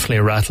they'll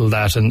definitely rattle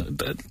that.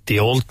 And the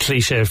old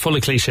cliche, full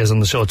of cliches on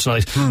the show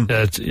tonight,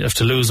 you have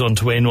to lose one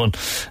to win one.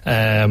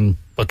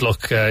 But look,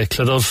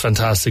 Clodove,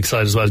 fantastic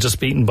side as well, just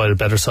beaten by the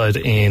better side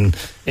in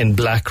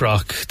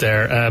Blackrock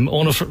there.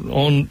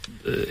 Owen,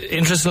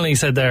 interestingly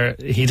said there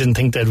he didn't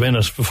think they'd win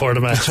it before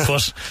the match,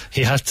 but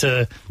he had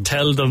to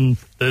tell them,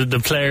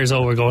 the players,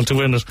 we're going to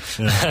win it.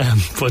 Yeah.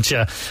 But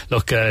yeah,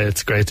 look,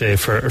 it's a great day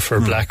for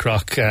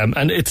Blackrock.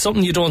 And it's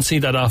something you don't see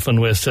that often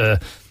with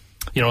a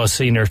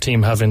senior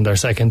team having their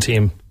second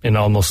team in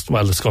it's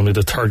going to be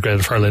the third grade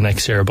of hurling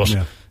next year, but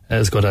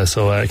as good as.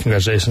 So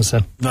congratulations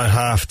then. At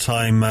half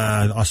time,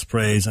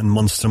 Ospreys and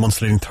Munster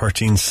leading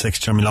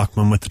 13-6. Jeremy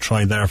Lockman with the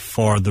try there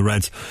for the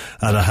Reds.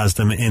 That has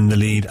them in the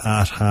lead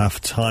at half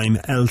time.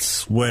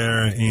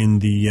 Elsewhere in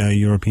the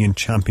European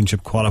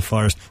Championship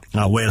qualifiers,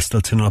 Wales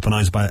still 2-0 up on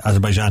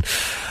Azerbaijan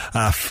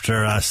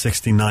after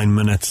 69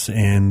 minutes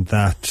in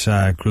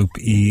that Group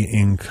E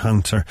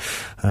encounter.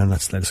 And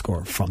let's let it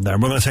score from there.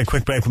 We're going to take a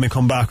quick break. When we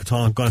come back,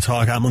 we're going to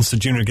talk at Munster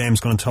Junior Games,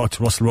 going to talk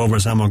to Russell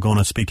Rovers, and we're going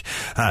to speak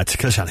to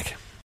Kilshannig.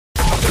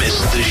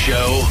 Missed the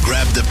show?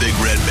 Grab the Big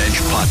Red Bench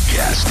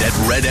podcast at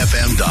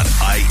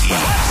redfm.ie.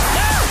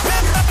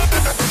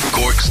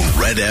 Cork's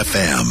Red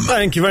FM.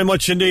 Thank you very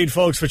much indeed,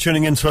 folks, for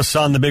tuning in to us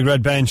on the Big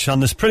Red Bench on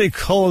this pretty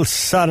cold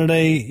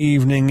Saturday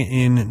evening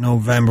in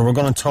November. We're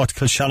going to talk to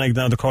Kilshannig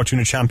now, the Cork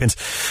Junior champions,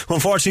 who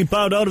unfortunately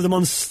bowed out of the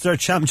Munster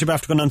Championship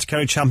after going on to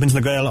carry champions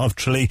in the Gael of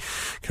Tralee.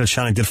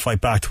 Kilshannig did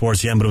fight back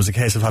towards the end, but it was a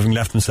case of having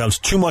left themselves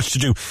too much to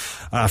do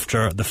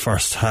after the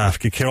first half.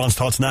 Get Kieran's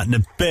thoughts on that in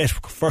a bit.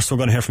 First, we're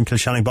going to hear from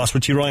Kilshannig boss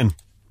Richie Ryan.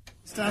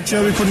 Yeah,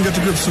 we couldn't get the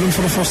grips with them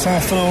for the first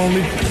half an hour.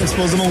 I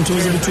suppose the mountain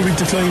was a bit too big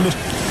to climb, but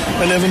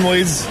 11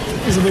 wides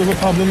is a bit of a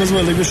problem as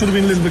well. They should have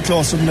been a little bit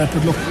closer than that,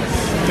 but look,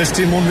 best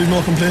team won with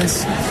no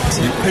complaints.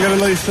 They got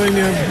a lifeline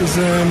here.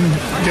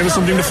 Gave us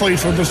something to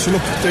fight for, but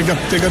look, they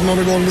got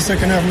another goal in the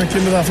second half and they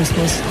cleaned it off, I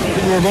suppose.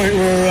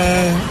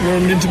 We're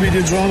an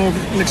intermediate draw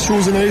next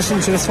Tuesday night, and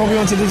that's how we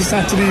wanted to do the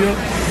start to the year.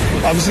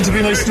 Obviously to be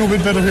nice to do a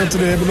bit better here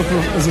today, but look,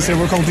 as I say,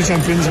 we're county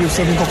champions. We have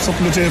 7 cups up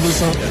on the table,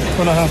 so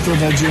we're not after a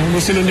bad year.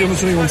 We're still in the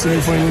under-21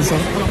 semi-final, so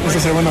as I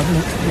say, we're not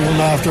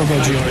after a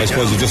bad year. I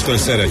suppose you're just going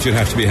to say that you'd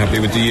have to be happy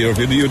with the year.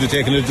 You'd have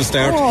taken it at the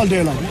start. All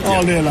day long.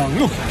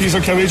 Look, these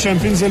are Kerry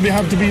champions. They'll be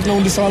hard to beat now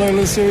in this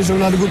All-Ireland series. They're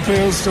a lot of good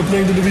players. They're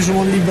playing the Division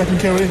 1 league back in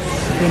Kerry.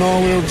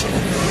 We're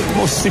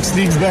most 6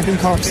 leagues back in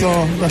Cork, so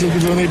that'll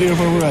give you an idea of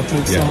where we're at.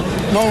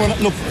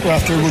 We're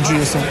after a good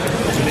year, so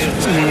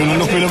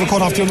we'll have a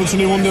cut-off the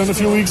under-21 there in a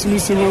few weeks, and we'll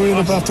see where we end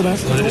up after that.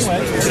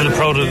 Still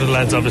proud of the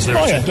lads, obviously.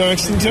 Oh yeah, they're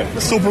excellent.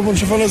 Super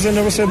bunch of fellas. They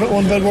never say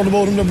one bad word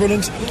about them. They're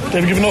brilliant.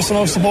 They've given us and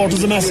our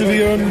supporters a massive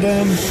year, and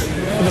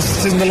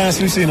this isn't the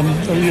last we've seen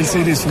them. You'll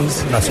see these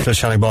fellas. That's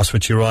Kilshannig boss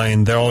Richie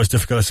Ryan. They're always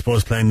difficult, I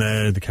suppose, playing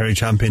the Kerry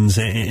champions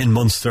in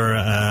Munster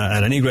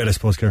at any grade, I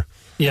suppose, Kier.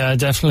 Yeah,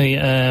 definitely.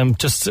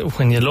 Just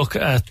when you look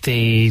at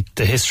the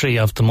history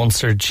of the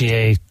Munster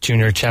GA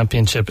Junior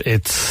Championship,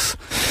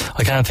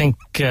 I can't think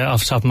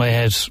off the top of my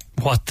head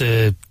what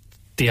the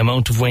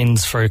amount of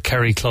wins for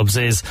Kerry clubs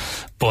is,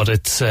 but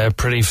it's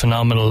pretty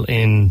phenomenal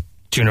in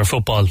junior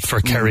football for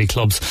Kerry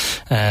clubs.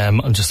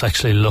 I'm just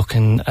actually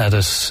looking at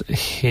it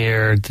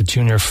here. The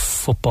junior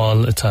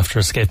football, it's after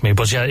escaped me,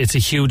 but yeah, it's a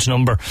huge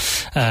number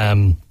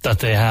that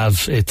they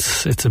have.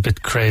 It's a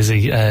bit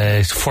crazy.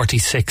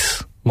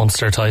 46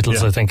 Munster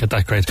titles, I think, at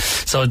that grade.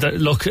 So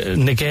look,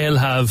 Nagale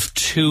have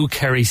 2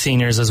 Kerry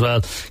seniors as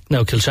well.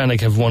 Now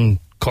Kilshannig have 1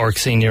 Cork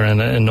senior and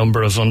a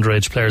number of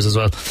underage players as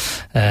well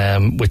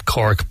with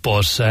Cork,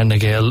 but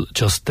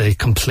Nagale they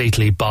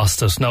completely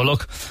bossed it. Now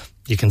look,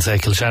 you can say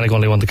Kilshannig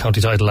only won the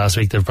county title last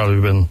week. They've probably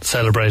been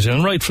celebrating,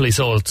 and rightfully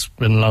so. It's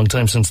been a long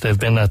time since they've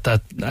been at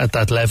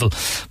that level,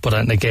 but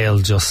at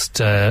Nagale just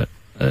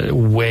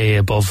way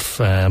above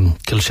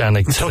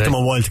Kilshannig. It took them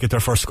a while to get their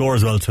first score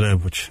as well today,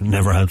 which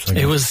never helps.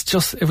 It was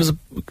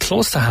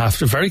close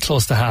to very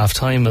close to half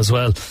time as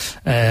well.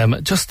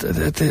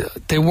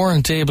 They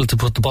weren't able to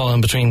put the ball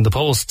in between the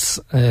posts,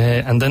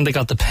 and then they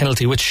got the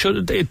penalty, which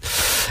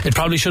it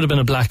probably should have been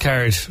a black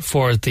card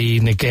for the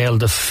Nagale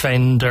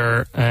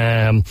defender.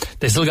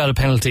 They still got a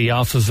penalty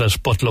off of it,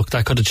 but look,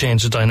 that could have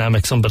changed the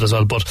dynamic some bit as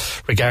well.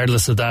 But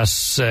regardless of that,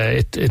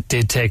 it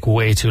did take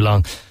way too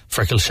long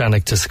for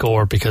Kilshannig to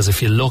score, because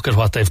if you look at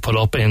what they've put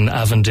up in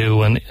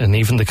Avondhu and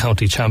even the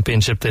county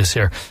championship this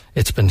year,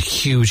 it's been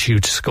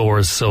huge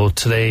scores. So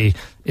today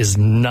is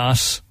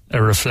not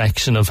a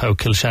reflection of how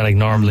Kilshannig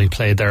normally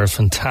play. They're a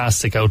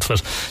fantastic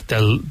outfit.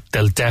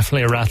 They'll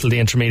definitely rattle the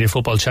Intermediate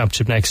Football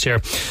Championship next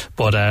year,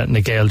 but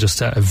Nagale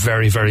just a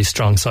very, very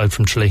strong side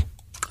from Tralee.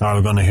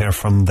 We're going to hear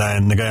from the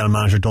Nagale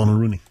manager Donald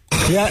Rooney.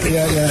 Yeah.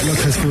 Look,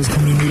 I suppose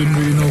coming in, we didn't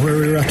really know where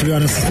we were at, to be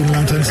honest. It's been a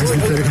long time since we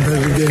played a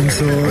competitive game,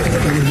 so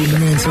that would be the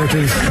main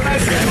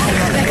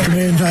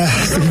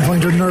sticking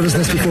point of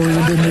nervousness before we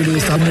went in, really,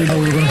 is how we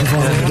were going to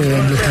perform today,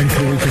 and look,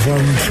 thankfully we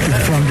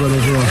performed well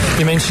overall.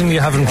 You mentioned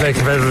you haven't played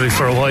competitively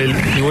for a while.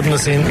 You wouldn't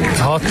have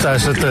thought that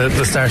at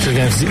the start of the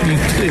games.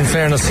 In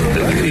fairness,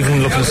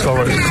 even looking to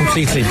score,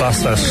 completely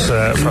bossed that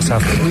first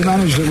half. We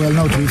managed it well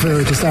now, to be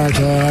fair, to start.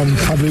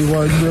 Probably we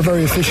were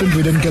very efficient.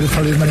 We didn't get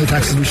probably as many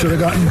attacks as we should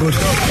have gotten, but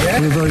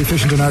we were very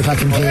efficient in our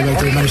attacking play. Like,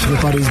 they managed to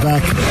get bodies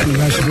back, we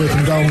managed to break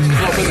them down,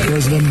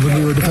 whereas then when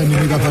we were defending,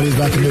 we got bodies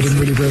back and they didn't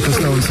really break us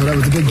down. So that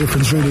was the big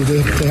difference, really.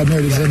 They had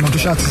nearly the same amount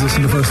of shots as us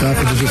in the first half,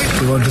 but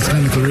they weren't as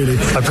clinical, really.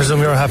 I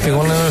presume you were happy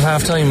 1-0 at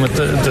half time with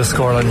the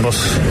scoreline, but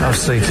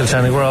obviously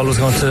Kilshannig were always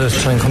going to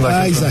try and come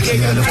back. Exactly,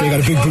 yeah. If they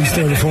got a big boost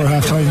there before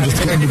half time just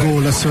to get in the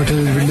goal, that sort of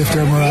lift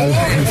their morale.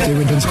 If they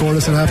went and scored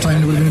us at half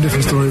time, it would have been a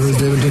different story, whereas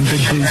they went in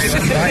big boost.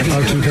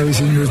 Our two Kerry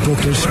seniors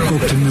booked and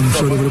I'm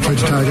sure they would have tried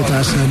to target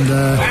that, and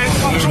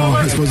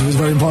I suppose it was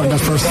very important that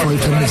first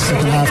 5-10 minutes,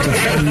 second half, that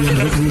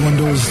we won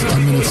those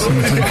 10 minutes,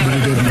 and thankfully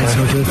we did, and that's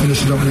how to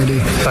finish it up, really.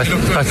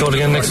 Back out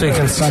again next week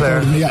against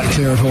Clare.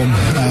 Clare at home,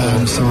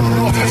 so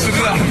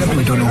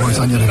we don't know where it's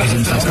on yet, because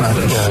it's in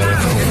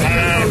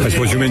Clare. I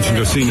suppose you mentioned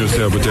your seniors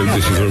there, but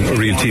this is a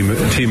real team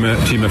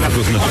effort,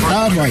 wasn't it?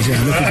 Right,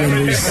 yeah. Look, again,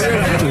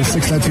 there was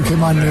 6 lads who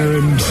came on there,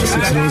 and 6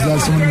 of those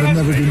lads, some of them had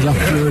never been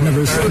dropped or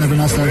never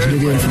not started a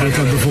game for their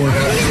club before,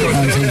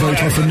 and so it was very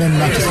tough for them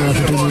not to start.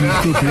 It was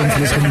a group of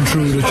influence coming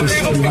through that just,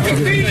 you have to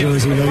give them the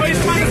jersey,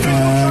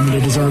 they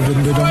deserved it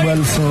and they done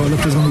well, so look,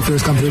 there's going to be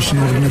fierce competition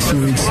over the next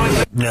few weeks.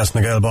 Yes,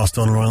 Nagale boss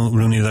Donald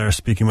Rooney there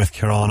speaking with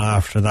Kieran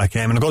after that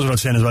game, and it goes without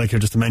saying as well,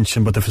 just to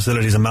mention, but the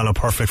facilities in Mallow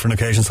perfect for an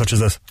occasion such as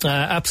this.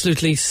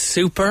 Absolutely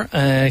super.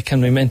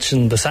 Can we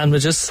mention the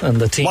sandwiches and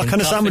the tea? What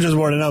kind of sandwiches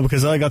were they now?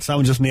 Because I got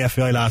sandwiches from the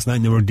FAI last night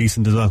and they were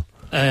decent as well.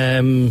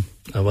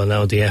 Well,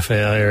 now the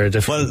FAI are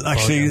different. Well,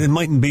 actually, it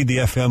mightn't be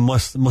the FAI.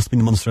 Must be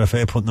the Munster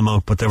FA putting them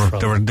out, but they were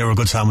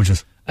good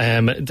sandwiches.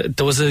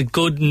 There was a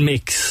good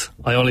mix.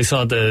 I only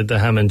saw the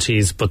ham and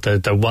cheese, but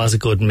there was a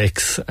good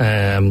mix.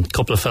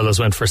 Couple of fellas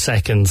went for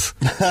seconds.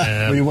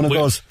 Were you one of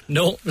those?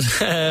 No.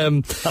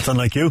 That's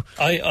unlike you.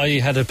 I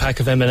had a pack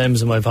of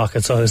M&M's in my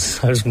pocket, so I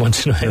was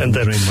munching away on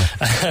them.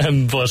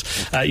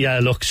 Yeah,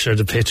 look, sure,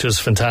 the pitch was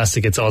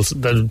fantastic. It's also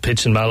the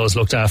pitch in Mallow is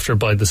looked after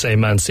by the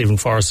same man, Stephen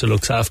Forrest, who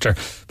looks after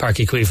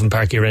Parky Queef and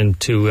Parky Rin,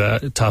 two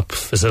top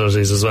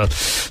facilities as well.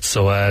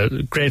 So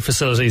great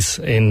facilities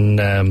in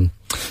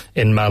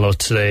Mallow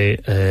today.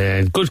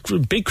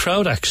 Good big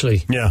crowd,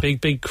 actually. Yeah.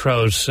 Big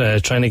crowd.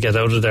 Trying to get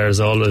out of there is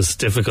always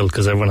difficult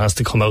because everyone has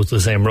to come out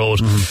the same road.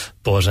 Mm-hmm.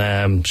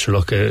 But sure,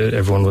 look,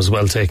 everyone was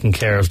well taken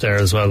care of there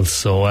as well.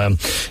 So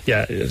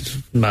yeah,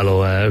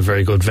 Mallow, a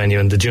very good venue,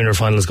 and the junior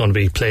final is going to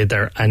be played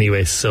there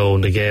anyway. So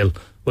Nagale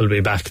will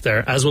be back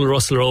there, as will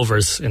Russell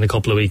Rovers in a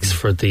couple of weeks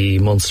for the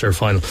Munster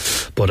final.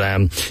 But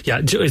yeah,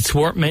 it's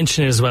worth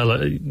mentioning as well,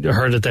 I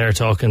heard it there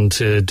talking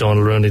to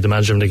Donald Rooney, the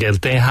manager of Nagale.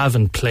 They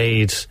haven't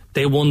played,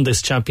 they won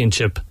this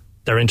championship,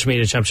 their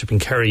intermediate championship in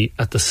Kerry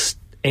at the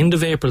end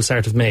of April,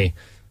 start of May.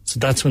 So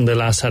that's when they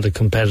last had a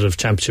competitive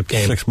championship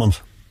game. 6 months.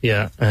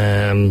 Yeah,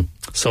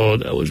 so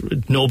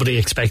nobody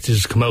expected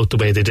it to come out the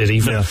way they did.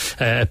 Even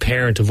a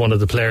parent of one of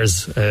the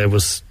players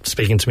was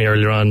speaking to me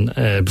earlier on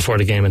before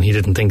the game, and he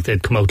didn't think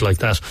they'd come out like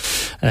that.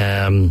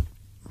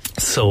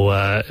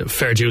 So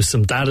fair dues to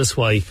them. That is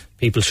why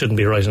people shouldn't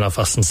be writing off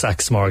Austin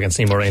Sacks tomorrow against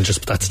Seymour Rangers,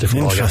 but that's a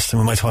different ballgame. Interesting.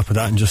 We might talk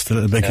about that in just a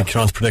little bit. Get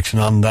Kieran's prediction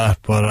on that,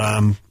 but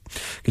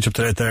get you up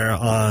to date there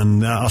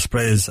on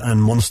Ospreys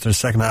and Munster.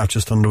 Second half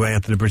just underway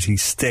at the Liberty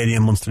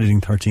Stadium. Munster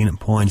leading 13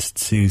 points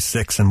to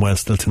 6, and Wales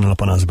still 2-0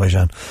 up on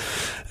Azerbaijan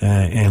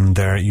in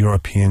their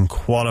European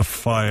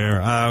qualifier.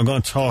 We're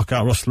going to talk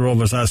Russell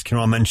Rovers, as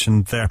Kieran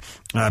mentioned there,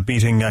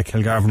 beating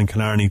Kilgarvan and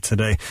Killarney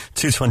today.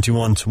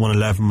 221 to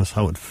 111 was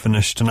how it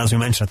finished, and as we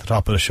mentioned at the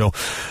top of the show,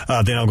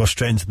 they now go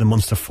straight into the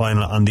Munster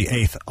final on the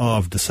 8th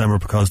of December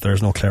because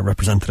there's no Clare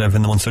representative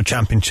in the Munster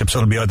Championship, so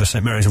it'll be either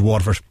St Mary's or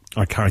Waterford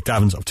or Carrick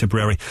Davins of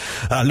Tipperary.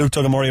 Luke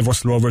Murray of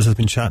Russell Rovers has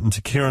been chatting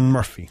to Kieran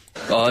Murphy.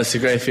 Oh, it's a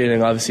great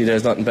feeling. Obviously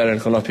there's nothing better than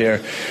coming up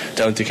here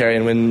down to Kerry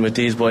and win with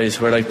these boys.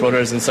 We're like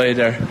brothers inside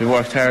there. We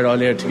worked hard all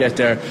year to get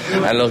there,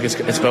 and look,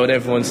 it's about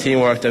everyone's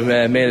teamwork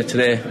that made it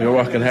today. We were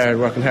working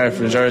hard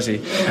for the jersey,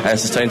 and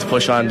it's just time to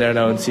push on there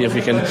now and see if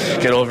we can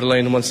get over the line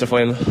in the Munster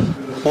final.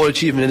 What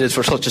achievement it is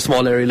for such a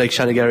small area like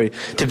Shannagary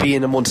to be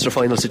in a Munster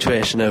final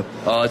situation now.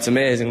 Oh, it's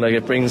amazing. Like,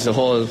 it brings the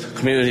whole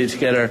community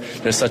together.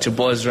 There's such a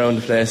buzz around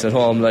the place at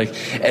home. Like,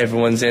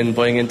 everyone's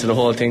buying into the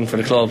whole thing for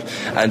the club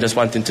and just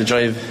wanting to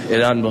drive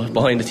it on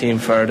behind the team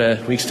for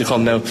the weeks to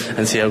come now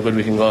and see how good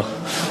we can go.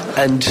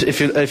 And if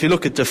you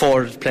look at the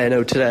forward play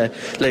now today,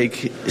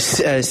 like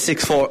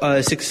 6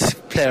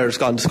 players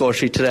gone to score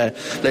sheet today.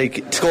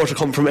 Like, scores are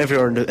coming from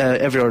everywhere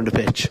on the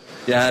pitch.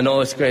 Yeah, I know,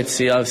 it's great to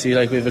see. Obviously,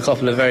 like, we have a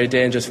couple of very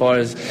dangerous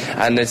forwards,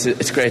 and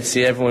it's great to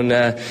see everyone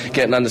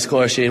getting on the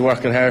score sheet,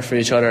 working hard for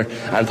each other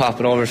and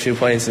popping over a few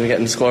points and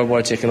getting the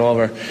scoreboard taken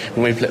over.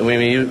 When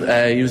we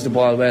use the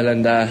ball well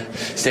and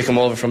stick them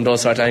over from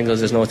those sort of angles,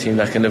 there's no team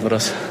that can live with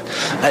us.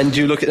 And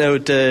you look at now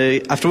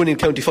after winning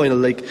the county final,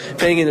 like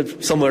playing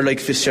in somewhere like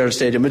Fitzgerald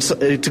Stadium, it's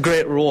a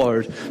great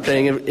reward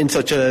playing in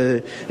such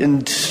in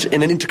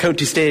an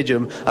inter-county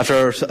stadium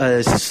after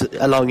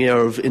a long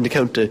year in the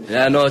county.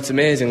 Yeah, no, it's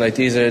amazing. Like,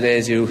 these are the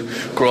days you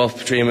grow up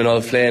dreaming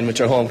of, playing with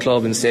your home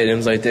club in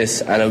stadiums like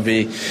this, and it would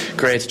be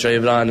great to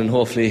drive it on, and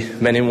hopefully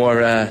many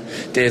more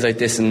days like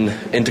this in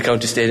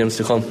inter-county stadiums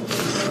to come.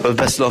 Well,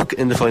 best luck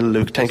in the final,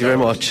 Luke. Thank you very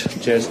much.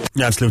 Cheers.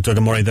 Yeah, it's Luke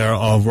Murray there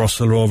of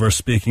Russell Rovers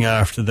speaking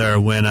after their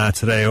win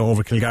today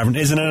over Kilgarvan.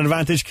 Is it an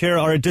advantage,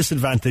 Ciara, or a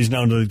disadvantage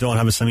now that they don't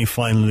have a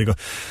semi-final? They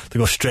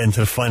go straight into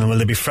the final. Will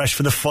they be fresh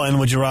for the final?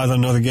 Would you rather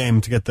another game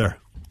to get there?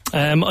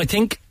 I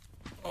think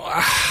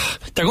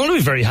they're going to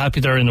be very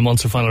happy they're in the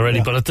Munster final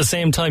already, but at the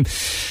same time,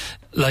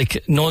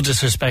 like, no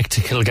disrespect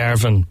to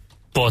Kilgarvan,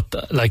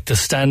 but like, the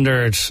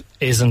standard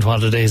isn't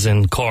what it is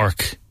in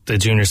Cork, the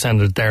junior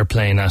standard they're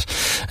playing at.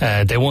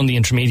 They won the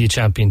intermediate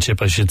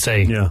championship, I should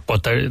say,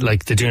 but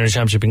like, the junior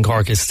championship in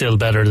Cork is still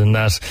better than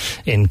that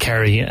in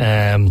Kerry,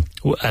 and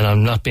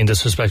I'm not being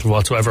disrespectful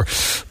whatsoever,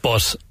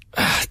 but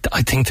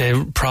I think they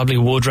probably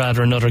would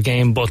rather another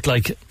game. But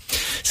like,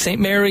 St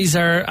Mary's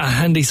are a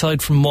handy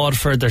side from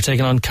Waterford. They're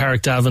taking on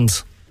Carrick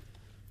Davins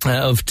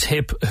of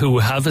Tip, who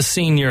have a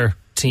senior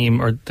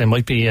team, or they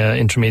might be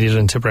intermediate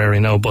in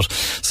Tipperary now, but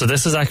so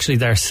this is actually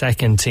their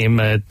second team.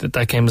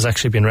 That game has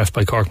actually been ref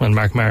by Corkman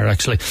Mark Maher,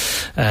 actually,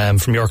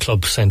 from your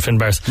club, St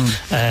Finbarrs.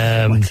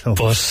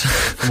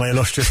 But my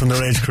illustrious from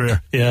their age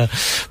career. Yeah,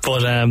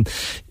 but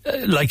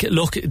like,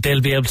 look,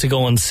 they'll be able to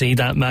go and see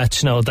that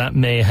match now. That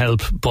may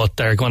help, but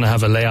they're going to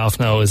have a layoff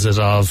now, is it,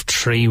 of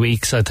 3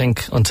 weeks, I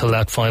think, until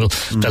that final.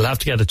 They'll have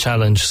to get a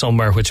challenge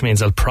somewhere, which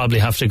means they'll probably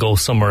have to go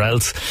somewhere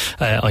else.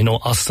 I know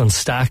Austin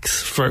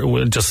Stacks,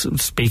 for just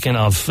speaking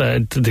of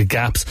the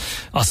gaps,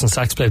 Austin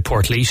Stacks played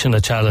Portlaoise in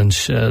a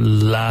challenge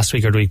last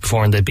week or the week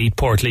before, and they beat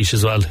Portlaoise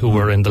as well, who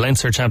were in the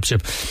Leinster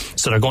Championship.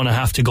 So they're going to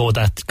have to go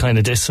that kind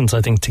of distance,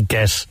 I think, to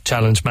get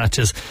challenge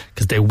matches,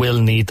 because they will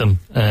need them.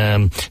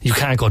 You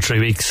can't go 3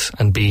 weeks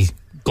and be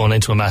going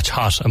into a match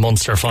hot, a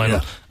Munster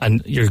final,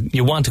 and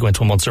you want to go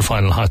into a Munster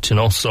final hot, you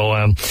know.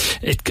 So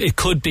it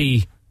could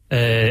be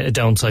a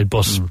downside,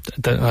 but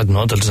I don't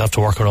know, they'll just have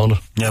to work around it.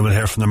 Yeah, we'll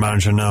hear from their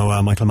manager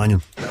now, Michael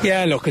Mannion.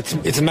 Yeah, look,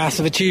 it's a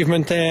massive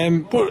achievement,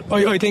 but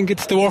I think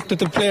it's the work that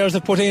the players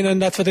have put in, and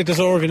that's what they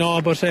deserve, you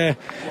know. But as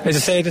I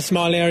say, it's a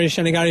small area,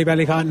 Shannagary,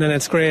 Ballycotton, and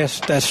it's great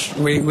that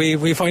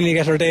we finally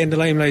get our day in the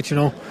limelight, you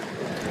know.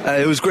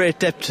 It was great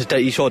depth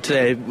that you showed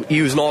today,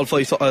 using all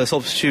 5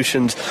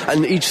 substitutions,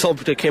 and each sub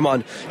that came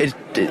on, it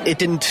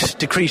didn't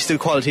decrease the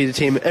quality of the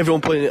team. Everyone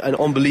put in an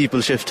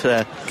unbelievable shift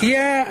today.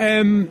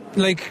 Yeah,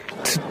 like,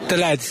 the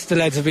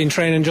lads have been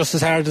training just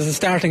as hard as the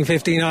starting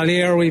 15 all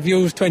year. We've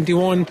used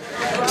 21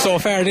 so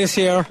far this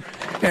year.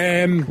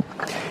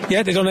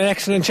 Yeah, they've done an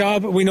excellent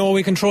job. We know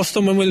we can trust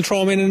them, and we'll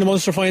throw them in the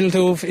Munster final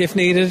too if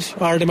needed,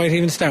 or they might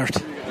even start.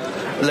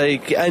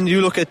 Like, and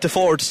you look at the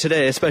forwards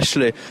today,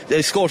 especially,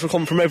 the scores were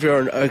coming from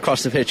everywhere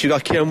across the pitch. You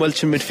got Kieran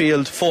Welch in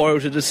midfield, 4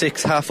 out of the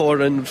 6 half forward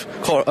and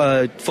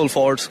full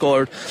forward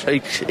scored.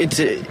 Like,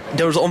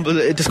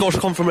 the scores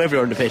were coming from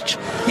everywhere on the pitch.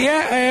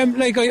 Yeah,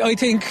 like, I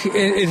think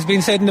it's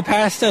been said in the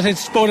past that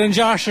it's Bud and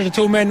Josh are the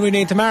 2 men we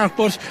need to mark,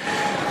 but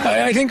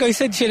I think I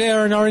said to you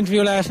there in our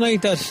interview last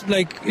night that,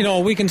 like, you know,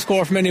 we can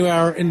score from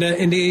anywhere. In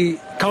the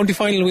county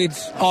final, we'd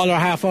all our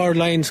half-hour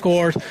line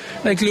scored.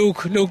 Like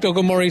Luke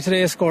Murray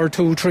today scored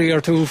 2-3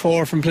 or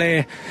 2-4 from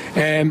play.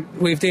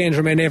 We've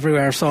danger men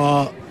everywhere,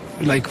 so,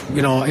 like,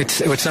 you know, it's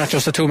not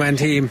just a 2-man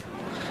team.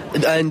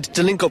 And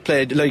the link-up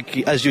play,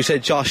 like, as you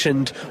said, Josh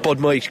and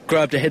Bud Mike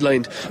grabbed the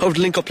headline. How the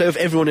link-up play of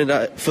everyone in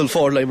that full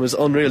forward line was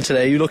unreal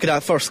today. You look at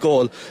that first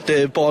goal,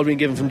 the ball being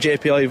given from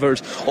JP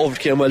Ivers over to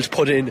Kieran Welch,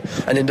 put in,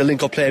 and then the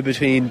link-up play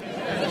between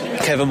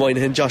Kevin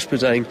Moynihan, Josh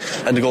Bedang,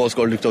 and the goal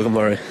scored Luke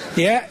Murray.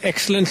 Yeah,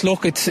 excellent.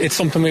 Look, it's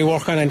something we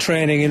work on in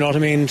training, you know what I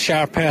mean?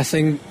 Sharp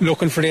passing,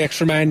 looking for the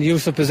extra man,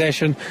 use of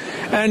possession,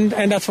 and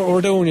that's what we're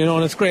doing, you know,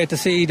 and it's great to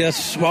see that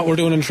what we're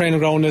doing in training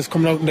ground is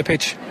coming out on the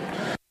pitch.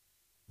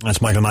 That's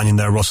Michael Mannion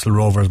there, Russell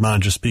Rovers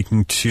manager,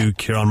 speaking to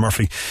Kieran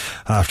Murphy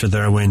after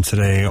their win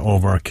today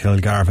over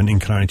Kilgarvan in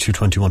Killarney.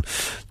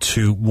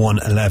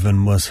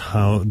 221-111 was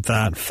how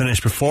that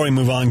finished. Before we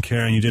move on,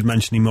 Kieran, you did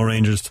mention Nemo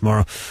Rangers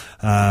tomorrow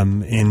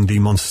in the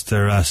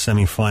Munster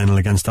semi-final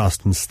against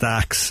Austin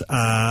Stacks.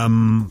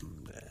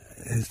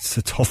 It's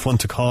a tough one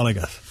to call, I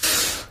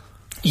guess.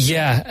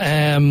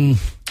 Yeah, I'll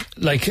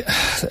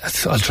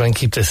try and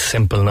keep this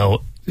simple now.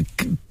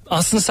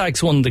 Austin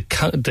Stacks won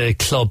the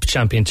club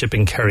championship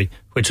in Kerry,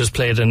 which was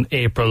played in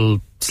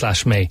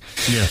April/May.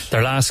 Yes.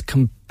 Their last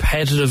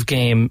competitive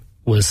game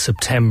was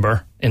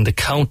September in the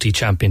county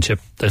championship.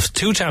 There's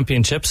 2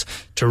 championships.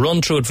 To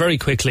run through it very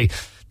quickly,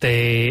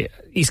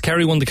 East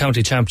Kerry won the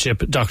county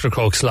championship, Dr.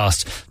 Crokes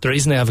lost. The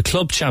reason they have a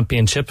club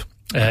championship,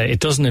 it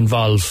doesn't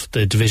involve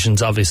the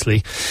divisions,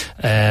 obviously.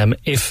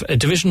 If a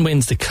division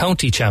wins the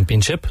county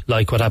championship,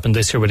 like what happened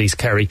this year with East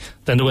Kerry,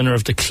 then the winner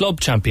of the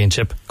club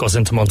championship goes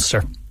into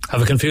Munster.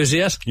 Have I confused you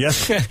yet?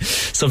 Yes.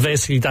 So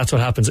basically that's what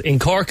happens. In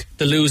Cork,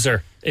 the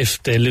loser,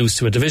 if they lose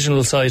to a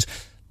divisional side,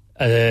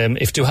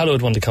 if Duhallow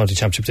had won the county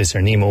championship this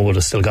year, Nemo would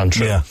have still gone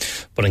through. Yeah.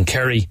 But in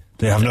Kerry,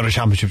 they have another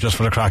championship just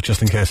for the crack,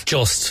 just in case.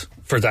 Just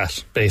for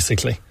that,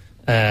 basically,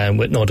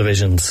 with no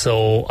divisions.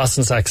 So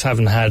Austin Stacks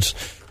haven't had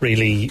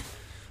really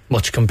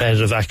much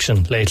competitive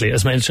action lately.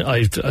 As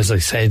mentioned, as I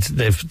said,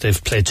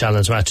 they've played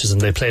challenge matches, and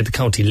they played the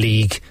county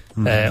league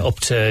up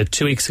to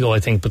 2 weeks ago, I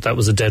think, but that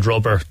was a dead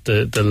rubber.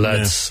 The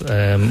lads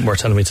were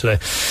telling me today.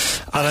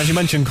 And as you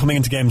mentioned, coming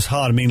into games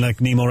hard, I mean,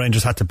 like, Nemo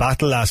Rangers had to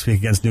battle last week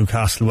against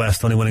Newcastle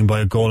West, only winning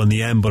by a goal in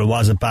the end, but it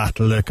was a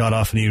battle that got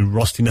off any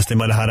rustiness they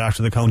might have had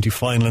after the county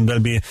final, and they'll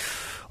be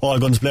all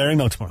guns blaring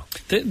now tomorrow.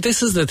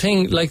 This is the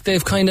thing, like,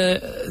 they've kind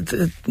of,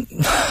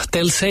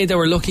 they'll say they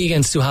were lucky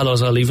against Duhallow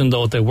as well, even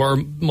though they were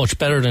much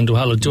better than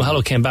Duhallow.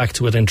 Duhallow came back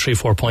to within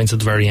 3-4 points at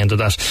the very end of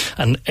that,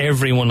 and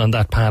everyone on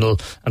that panel,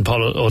 and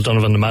Paul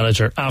O'Donovan, the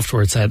manager,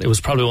 afterwards said it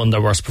was probably one of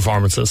their worst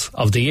performances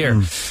of the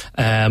year.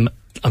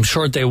 I'm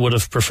sure they would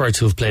have preferred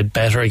to have played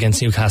better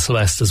against Newcastle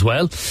West as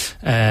well.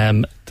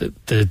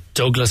 The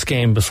Douglas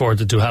game before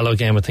the Duhallow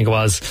game, I think it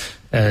was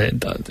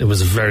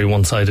a very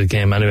one-sided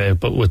game anyway,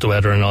 but with the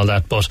weather and all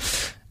that. But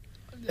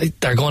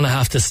they're going to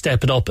have to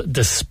step it up,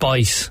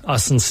 despite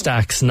Austin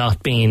Stacks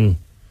not being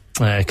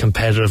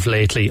competitive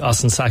lately.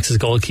 Austin Stacks'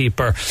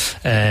 goalkeeper,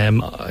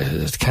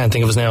 I can't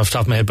think of his name off the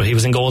top of my head, but he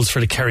was in goals for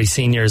the Kerry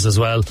seniors as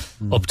well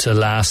up to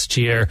last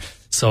year.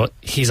 So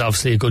he's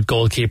obviously a good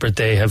goalkeeper.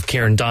 They have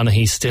Kieran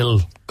Donaghy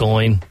still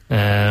going,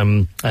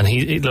 and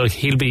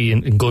he'll be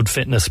in good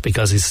fitness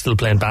because he's still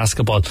playing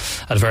basketball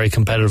at a very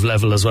competitive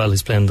level as well.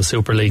 He's playing the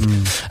Super League.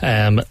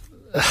 They're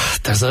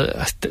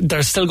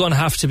still going to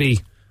have to be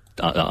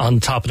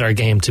on top of their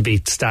game to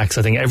beat Stacks.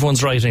 I think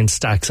everyone's writing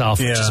Stacks off,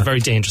 which is a very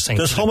dangerous thing.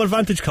 Does home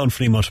advantage count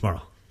for Nemo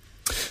tomorrow?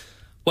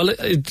 Well,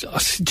 do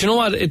you know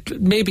what? It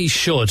maybe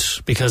should,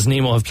 because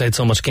Nemo have played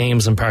so much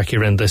games in Páirc Uí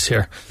Rinn this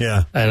year.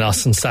 Yeah. And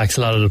Austin Stacks,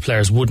 a lot of the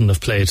players wouldn't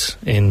have played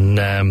in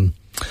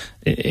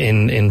Páirc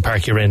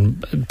Uí Rinn.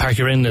 Páirc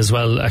Uí Rinn as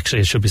well,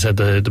 actually, it should be said,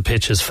 the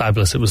pitch is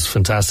fabulous. It was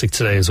fantastic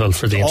today as well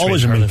for the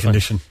always in mint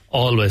condition.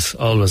 Always.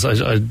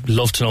 I'd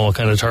love to know what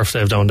kind of turf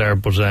they have down there,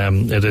 but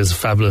it is a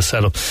fabulous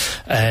setup.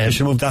 They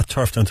should move that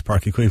turf down to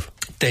Páirc Uí Chaoimh.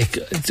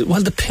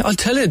 I'll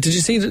tell you, did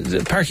you see the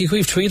Páirc Uí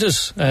Chaoimh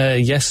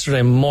tweeted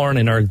yesterday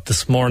morning or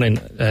this morning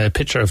a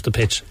picture of the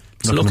pitch?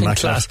 It's looking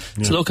class.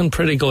 It's looking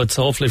pretty good.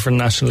 So hopefully for the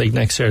National League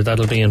next year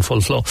that'll be in full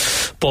flow.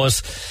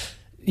 But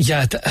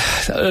yeah,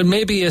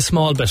 maybe a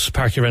small bit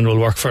Páirc Uí Rinn will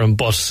work for him,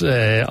 but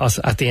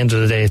at the end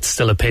of the day it's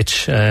still a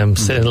pitch,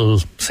 still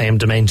same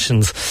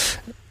dimensions.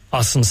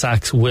 Austin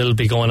Stacks will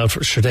be going out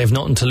for sure. They've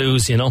nothing to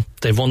lose, you know.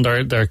 They've won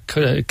their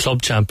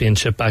club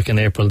championship back in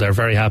April. They're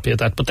very happy at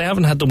that, but they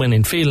haven't had the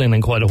winning feeling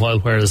in quite a while,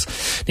 whereas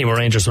Nemo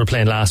Rangers were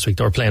playing last week.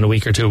 They were playing a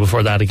week or two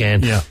before that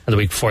again, and the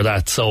week before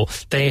that. So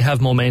they have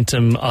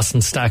momentum.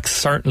 Austin Stacks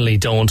certainly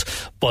don't,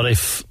 but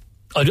if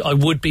I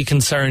would be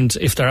concerned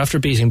if they're after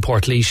beating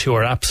Portlaoise, who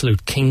are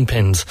absolute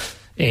kingpins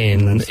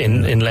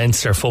in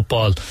Leinster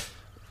football,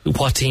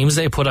 what teams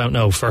they put out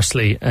now.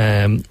 Firstly,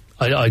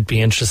 I'd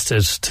be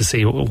interested to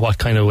see what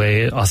kind of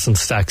way Austin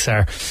Stacks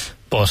are,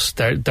 but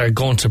they're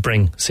going to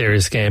bring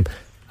serious game,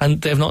 and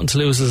they have nothing to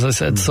lose, as I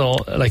said. So,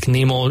 like,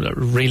 Nemo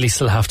really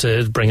still have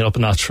to bring it up a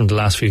notch from the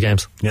last few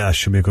games. Yeah, it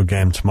should be a good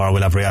game tomorrow.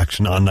 We'll have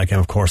reaction on that game,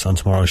 of course, on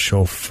tomorrow's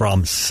show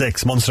from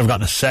 6. Munster have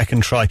gotten a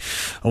second try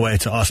away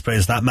to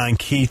Ospreys. That man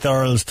Keith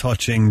Earls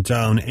touching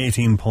down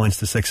 18 points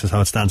to 6 is how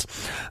it stands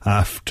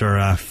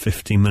after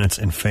 15 minutes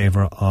in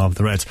favour of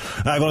the Reds.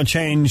 Going to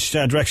change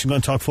direction,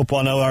 going to talk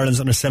football now. Ireland's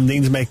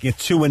under-17s making it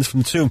 2 wins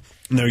from 2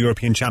 in their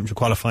European Championship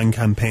qualifying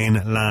campaign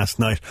last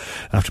night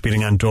after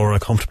beating Andorra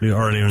comfortably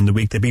earlier in the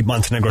week. They beat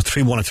Montenegro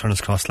 3-1 at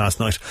Turner's Cross last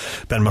night.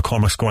 Ben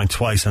McCormack scoring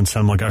twice and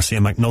Selma Garcia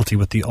McNulty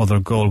with the other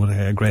goal with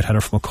a great header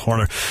from a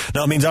corner.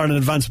 Now it means Ireland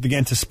advance with the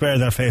game to spare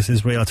their face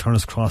Israel at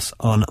Turner's Cross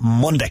on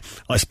Monday.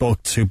 I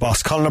spoke to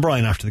boss Colin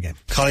O'Brien after the game.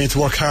 Colin, you had to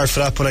work hard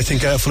for that, but I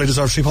think fully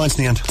deserved 3 points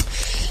in the end.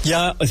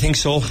 Yeah, I think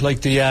so. Like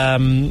the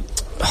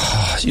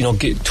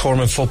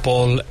tournament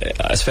football,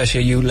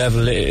 especially at youth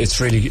level, it's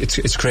really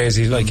it's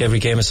crazy. Like, every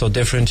game is so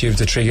different. You have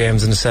the 3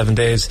 games in the 7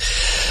 days,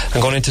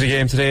 and going into the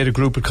game today, the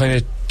group had kind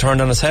of turned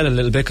on its head a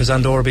little bit because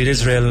Andorra beat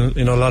Israel,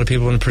 and a lot of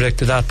people wouldn't have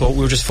predicted that, but we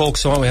were just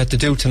focused on what we had to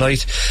do tonight.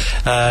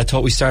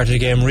 Thought we started the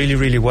game really,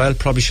 really well.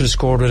 Probably should have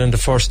scored within the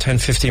first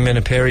 10-15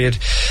 minute period.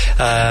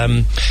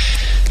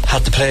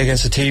 Had to play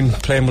against a team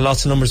playing with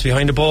lots of numbers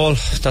behind the ball.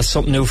 That's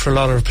something new for a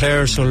lot of our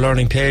players, so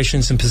learning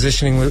patience and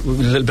positioning with a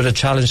little bit of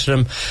challenge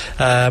to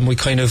them. We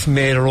kind of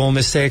made our own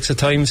mistakes at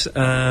times, but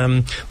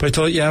I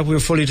thought, we were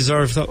fully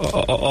deserved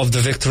of the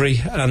victory,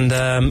 and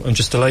I'm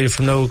just delighted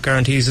from now.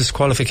 Guarantees us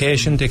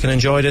qualification. They can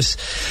enjoy this,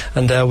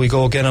 and we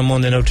go again on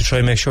Monday now to try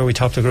and make sure we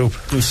top the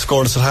group. We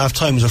scored us at half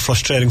time. It was a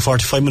frustrating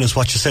 45 minutes.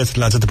 What you say to the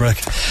lads at the break?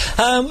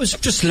 It was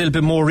just a little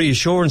bit more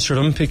reassurance for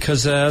them,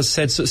 because as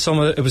I said,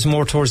 it was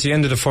more towards the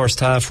end of the first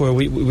half where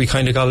we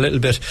kind of got a little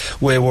bit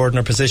wayward in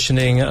our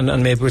positioning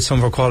and maybe with some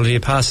of our quality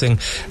of passing.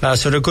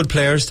 So they're good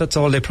players. That's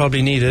all they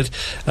probably needed,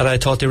 and I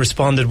thought they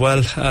responded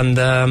well, and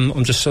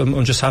I'm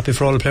just happy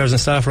for all the players and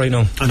staff right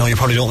now. I know you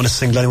probably don't want to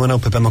single anyone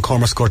out, but Ben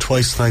McCormack scored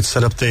twice tonight,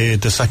 set up the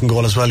second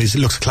goal as well. He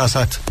looks a class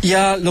act.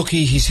 Yeah, look,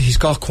 he's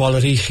got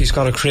quality. He's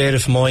got a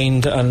creative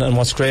mind, and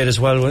what's great as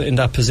well in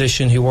that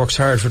position, he works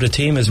hard for the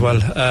team as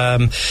well.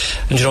 And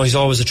he's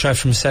always a threat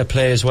from set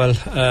play as well,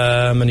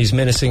 and he's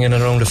menacing in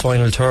and around the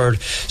final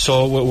third.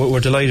 So we're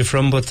delighted for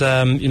him, but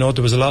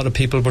there was a lot of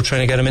people were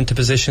trying to get him into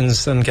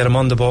positions and get him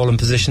on the ball in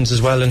positions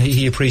as well, and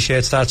he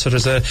appreciates that. So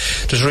there's a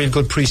real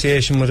good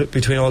appreciation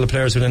between all the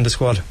players within the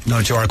squad.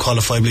 Now, do you are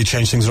qualifiably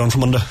change things around for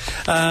Monday?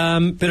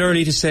 Bit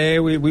early to say.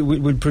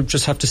 We'll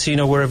just have to see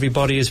now where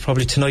everybody is.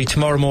 Probably tonight,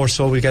 tomorrow more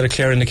so. We'll get a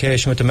clear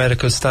indication with the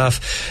medical staff.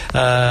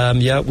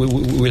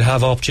 We'll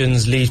have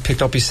options. Lee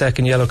picked up his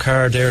second yellow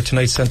card there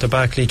tonight, centre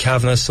back Lee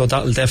Kavanagh, so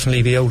that'll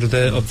definitely be out of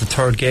the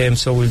third game,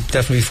 so we'll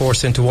definitely be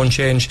forced into one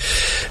change.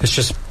 It's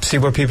just see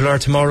where people are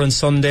tomorrow and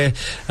Sunday,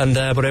 and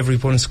but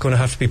everyone's going to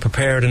have to be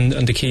prepared,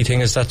 and the key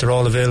thing is that they're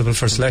all available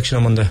for selection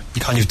on Monday.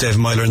 You can't use Dave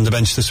Myler in the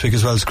bench this week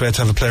as well. It's great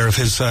to have a player of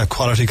his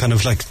quality kind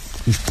of like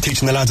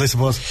teaching the lads, I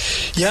suppose.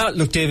 Yeah,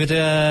 look, David,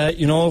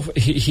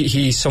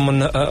 he's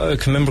someone I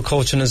can remember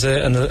coaching as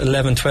an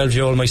 11,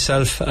 12-year-old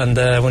myself, and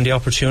when the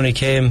opportunity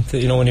came,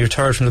 when he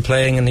retired from the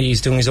playing and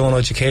he's doing his own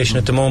education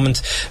at the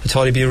moment, I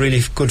thought he'd be a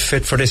really good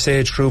fit for this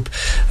age group.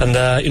 And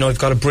I've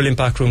got a brilliant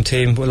backroom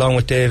team along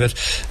with David.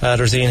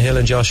 There's Ian Hill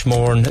and Josh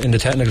Moore in the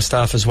technical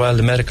staff as well,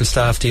 the medical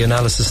staff, the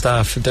analysis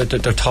staff.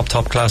 They're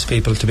top class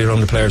people to be around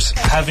the players.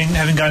 Having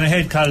gone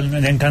ahead, Colin,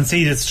 and then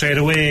conceded straight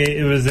away,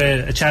 it was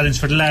a challenge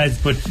for the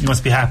lads, but you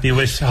must be happy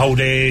with how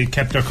they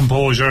kept their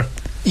composure.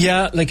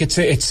 Yeah, like it's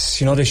they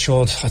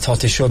thought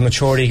they showed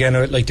maturity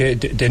again. Like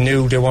they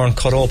knew they weren't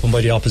cut open by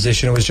the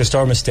opposition. It was just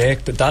our mistake,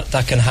 but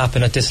that can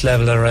happen at this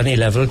level or any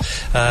level.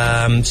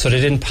 So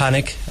they didn't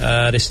panic.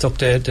 They stuck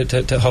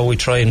to how we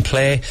try and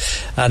play,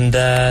 and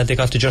they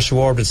got the just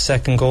reward with the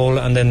second goal,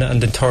 and then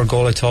the third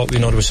goal. I thought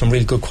there was some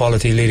real good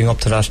quality leading up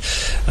to that,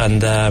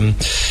 and I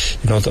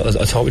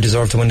thought we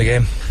deserved to win the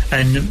game.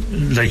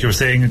 And like you were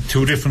saying,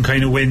 two different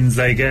kind of wins.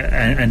 Like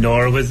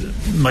Andorra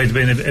might have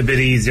been a bit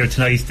easier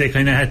tonight. They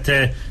kind of had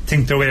to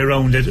think their way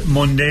around it.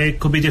 Monday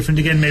could be different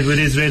again, maybe with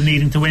Israel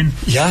needing to win.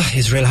 Yeah,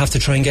 Israel have to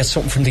try and get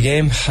something from the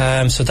game.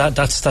 So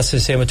that's the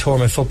same with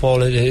tournament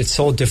football. It's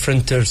so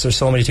different. There's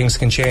so many things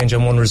can change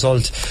on one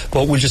result.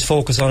 But we'll just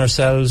focus on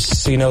ourselves.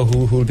 See now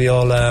who'll be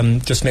all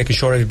just making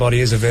sure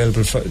everybody is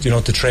available for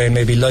to train.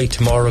 Maybe light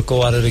tomorrow,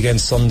 go at it again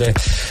Sunday,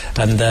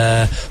 and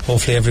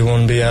hopefully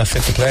everyone will be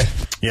fit to play.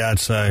 Yeah,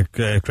 it's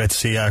great to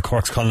see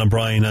Cork's Colin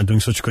O'Brien doing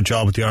such a good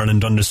job with the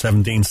Ireland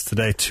under-17s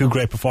today. Two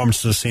great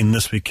performances I've seen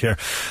this week here.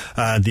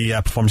 The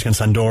performance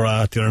against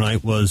Andorra the other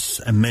night was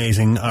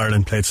amazing.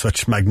 Ireland played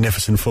such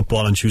magnificent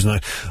football on Tuesday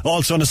night.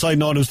 Also, on a side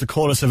note, it was the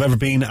coldest I've ever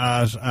been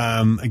at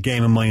a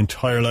game in my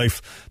entire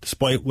life,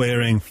 despite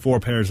wearing 4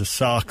 pairs of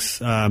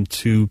socks,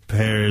 2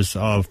 pairs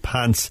of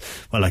pants,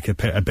 well, like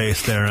a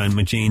base there and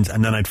my jeans,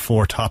 and then I had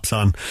 4 tops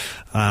on.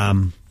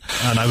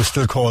 And I was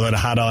still cold. I had a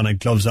hat on, I had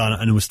gloves on,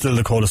 and it was still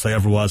the coldest I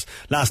ever was.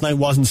 Last night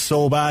wasn't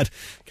so bad.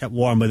 Kept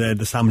warm by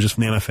the sandwiches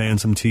from the MFA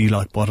and some tea,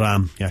 but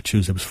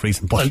Tuesday was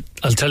freezing. But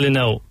I'll tell you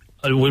now,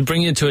 we'll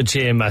bring you to a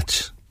GA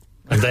match,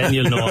 and then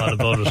you'll know all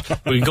about it.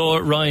 We'll go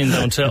with Ryan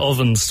down to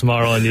Ovens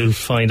tomorrow, and you'll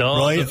find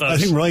all about it. I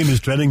think Ryan is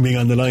dreading being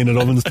on the line at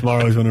Ovens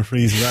tomorrow. He's going to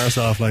freeze his arse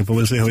off, but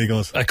we'll see how he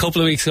goes. A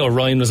couple of weeks ago,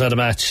 Ryan was at a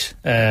match.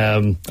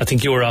 I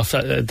think you were off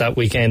that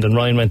weekend, and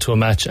Ryan went to a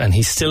match, and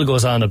he still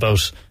goes on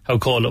about how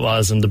cold it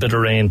was and the bit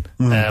of rain,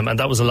 and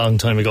that was a long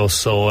time ago,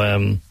 so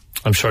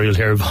I'm sure you'll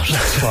hear about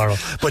it tomorrow.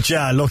 But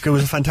yeah, look, it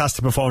was a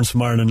fantastic performance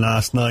from Ireland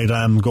last night.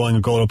 Going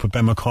a goal up with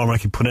Ben McCormack.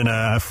 He put in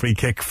a free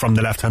kick from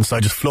the left hand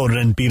side, just floated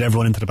in, beat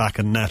everyone into the back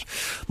of the net.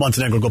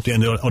 Montenegro go up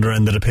the other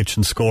end of the pitch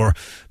and score,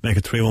 make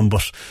it 3-1.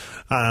 But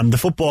the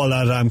football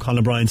that Colin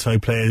O'Brien's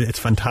side play, it's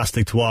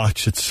fantastic to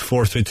watch. It's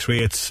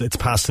 4-3-3, it's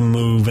pass and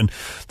move, and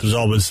there's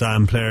always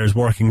players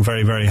working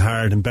very, very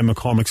hard. And Ben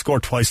McCormack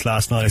scored twice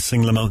last night. I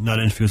singled him out in that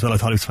interview as well. I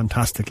thought he was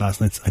fantastic last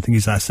night. I think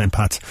he's at St.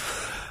 Pat's.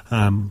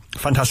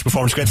 fantastic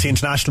performance. Great to see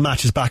international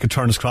matches back at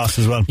Turner's Cross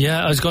as well.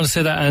 Yeah, I was going to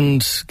say that,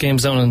 and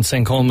games down in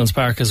St. Coleman's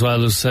Park as well.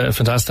 It was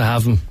fantastic to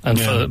have them, and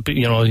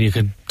you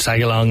could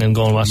tag along and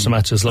go and watch the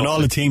matches. And all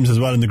the teams as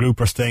well in the group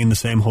are staying in the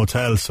same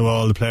hotel, so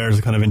all the players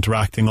are kind of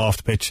interacting off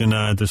the pitch, and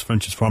there's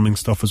friendships forming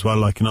stuff as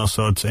well,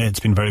 so it's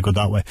been very good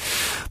that way.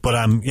 But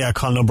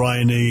Colin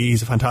O'Brien,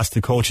 he's a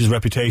fantastic coach. His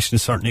reputation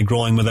is certainly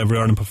growing with every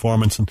Ireland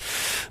performance, and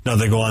now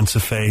they go on to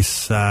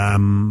face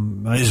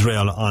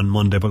Israel on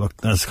Monday. But look,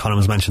 as Colin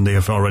was mentioned, they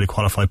have already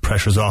qualified.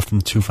 Pressure's off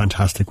them, 2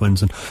 fantastic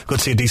wins, and good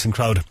to see a decent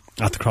crowd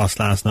at the Cross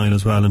last night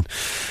as well. And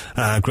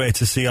great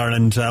to see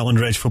Ireland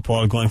underage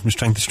football going from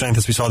strength to strength,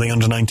 as we saw the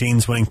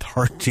under-19s winning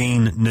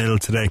 13-0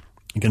 today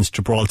against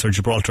Gibraltar,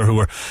 who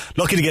were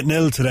lucky to get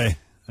 0 today.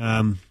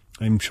 I'm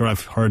sure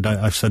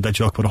I've said that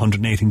joke about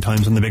 118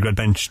 times on the Big Red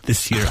Bench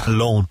this year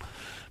alone,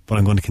 but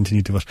I'm going to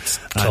continue to do it.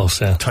 Close,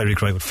 yeah.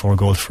 Tyreek Wright with 4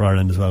 goals for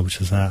Ireland as well, which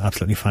is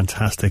absolutely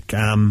fantastic.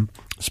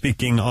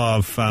 Speaking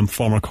of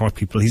former Cork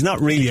people, he's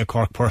not really a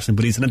Cork person,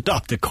 but he's an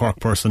adopted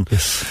Cork person.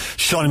 Yes.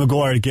 Seanie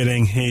Maguire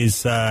getting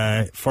his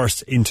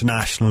first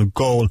international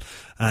goal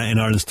in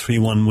Ireland's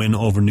 3-1 win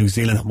over New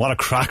Zealand. What a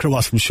cracker it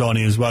was from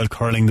Seanie as well,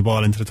 curling the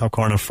ball into the top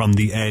corner from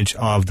the edge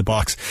of the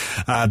box.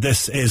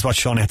 This is what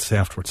Seanie had to say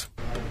afterwards.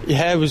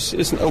 Yeah,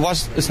 it's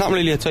not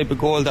really a type of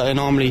goal that I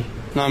normally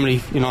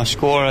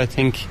score. I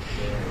think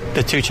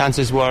the 2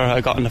 chances where I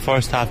got in the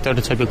first half, they're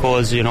the type of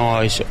goals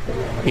I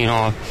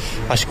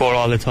score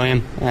all the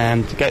time.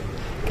 To get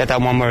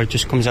that one where it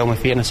just comes out my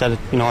feet, and I said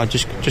I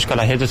just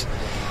gotta hit it,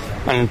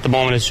 and at the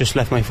moment it's just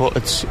left my foot.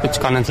 It's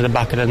gone into the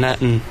back of the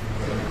net,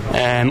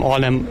 and all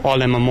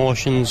them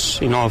emotions.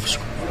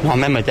 I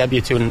made my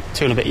debut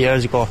 2.5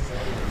 years ago,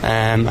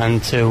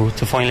 and to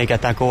finally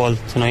get that goal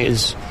tonight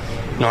is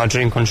a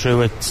dream come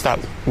true. It's that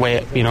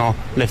weight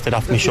lifted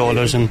off my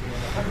shoulders, and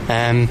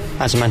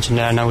as I mentioned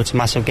there, now it's a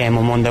massive game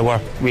on Monday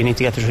where we need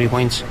to get the 3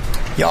 points.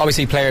 You always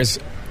see players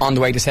on the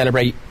way to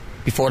celebrate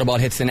before the ball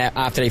hits the net,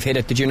 after they've hit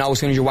it. Did you know as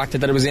soon as you whacked it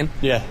that it was in?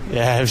 Yeah.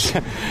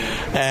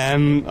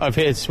 I've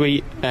hit it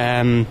sweet.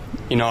 I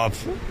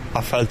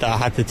felt that I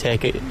had to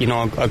take it,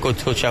 a good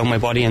touch out of my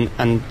body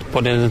and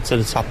put it into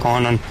the top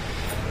corner.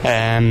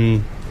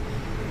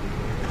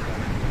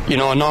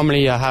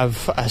 Normally I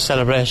have a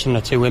celebration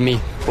or 2 with me,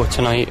 but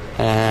tonight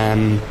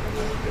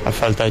I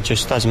felt that,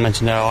 just as I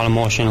mentioned there, all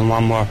emotion in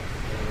one where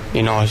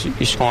you're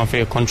scoring for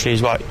your country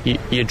is what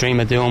you dream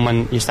of doing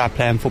when you start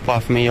playing football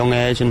from a young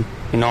age, and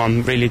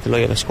I'm really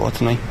delighted to score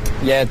tonight.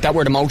 Yeah, that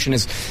word emotion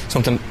is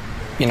something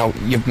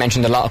you've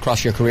mentioned a lot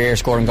across your career,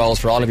 scoring goals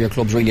for all of your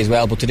clubs really as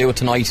well, but to do it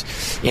tonight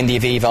in the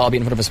Aviva,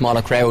 albeit in front of a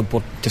smaller crowd,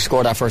 but to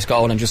score that first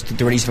goal and just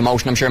the release of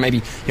emotion, I'm sure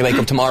maybe you wake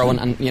up tomorrow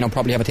and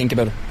probably have a think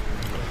about it.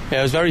 Yeah,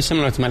 it was very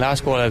similar to my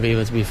last goal at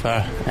Aviva, to be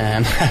fair.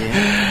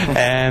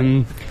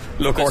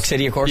 Look, Cork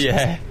City, of course.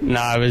 Yeah,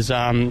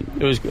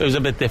 it was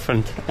a bit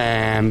different,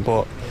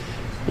 but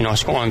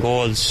scoring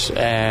goals,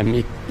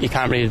 you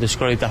can't really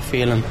describe that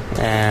feeling,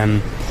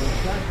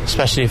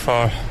 especially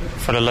for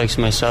the likes of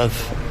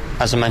myself.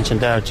 As I mentioned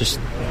there, just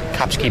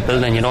caps keep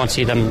building. You don't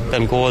see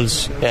them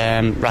goals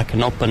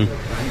racking up, and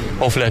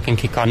hopefully I can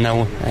kick on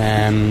now,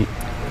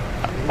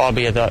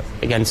 albeit that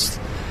against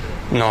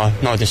no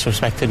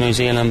disrespect to New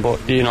Zealand,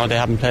 but they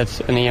haven't played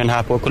in a year and a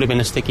half, but it could have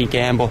been a sticky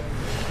game, but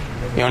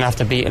you don't have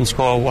to beat and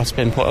score what's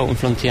been put out in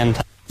front of you.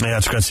 Yeah,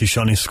 it's great to see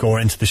Seanie score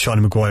into the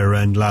Seanie Maguire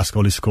end. Last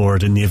goal he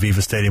scored in the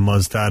Aviva Stadium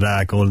was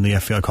that goal in the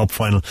FAI Cup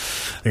final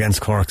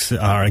against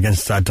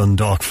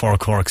Dundalk for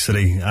Cork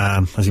City.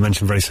 As you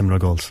mentioned, very similar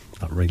goals.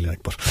 Not really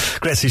but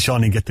great to see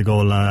Seanie get the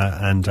goal,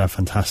 and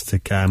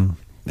fantastic.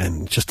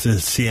 And just to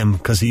see him,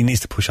 because he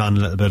needs to push on a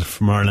little bit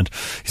from Ireland.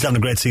 He's having a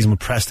great season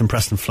with Preston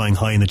flying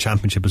high in the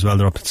championship as well.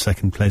 They're up at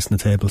 2nd place in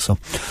the table, so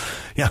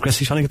yeah, great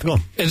to see Seanie get the goal.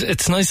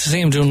 It's nice to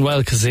see him doing well,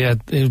 because he was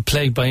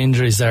plagued by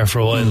injuries there for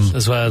a while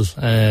as well,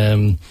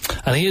 and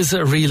he is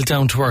a real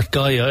down to earth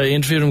guy. I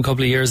interviewed him a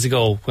couple of years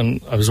ago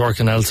when I was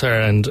working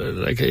elsewhere, and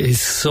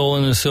he's so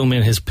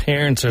unassuming, his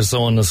parents are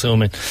so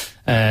unassuming,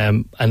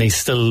 and he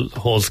still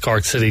holds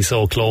Cork City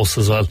so close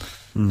as well.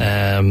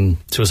 To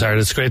his heart.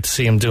 It's great to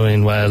see him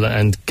doing well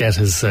and get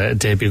his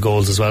debut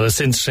goals as well. It's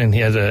interesting,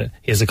 he has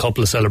a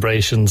couple of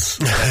celebrations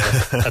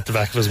at the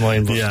back of his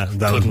mind, but yeah,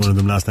 that was one of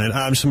them last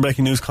night. Some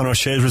breaking news: Conor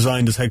O'Shea's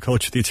resigned as head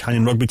coach of the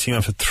Italian rugby team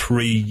after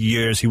 3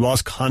 years. He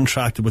was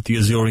contracted with the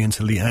Azzurri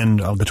until the end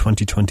of the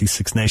 2020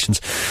 Six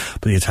Nations,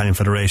 but the Italian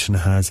Federation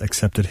has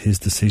accepted his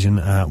decision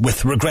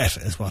with regret,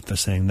 is what they're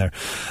saying there.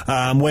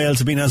 Wales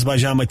have been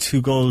Azerbaijan by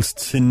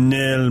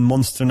 2-0.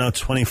 Munster now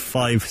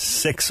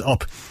 25-6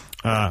 up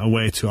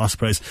away to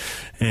Ospreys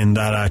in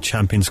that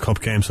Champions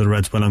Cup game, so the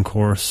Reds well on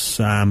course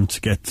to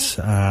get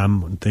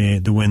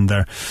the win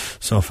there.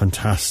 So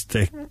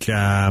fantastic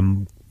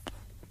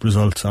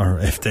result, or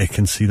if they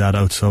can see that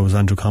out. So it was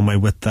Andrew Conway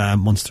with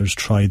Munster's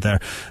try there,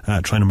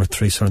 try number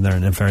 3, so they're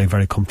in a very,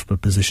 very comfortable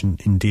position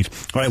indeed.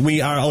 All right,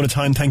 we are out of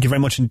time. Thank you very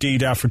much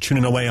indeed for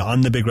tuning away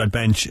on the Big Red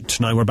Bench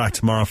tonight. We're back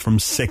tomorrow from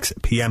 6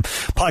 p.m.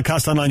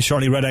 Podcast online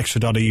shortly,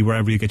 redextra.ie,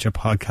 wherever you get your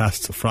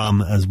podcasts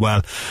from as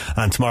well.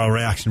 And tomorrow,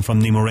 reaction from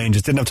Nemo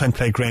Rangers. Didn't have time to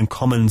play Graham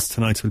Cummins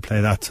tonight, so we'll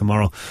play that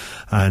tomorrow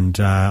and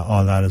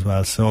all that as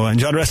well. So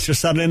enjoy the rest of your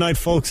Saturday night,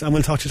 folks, and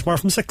we'll talk to you tomorrow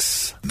from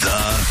 6. The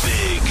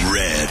Big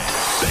Red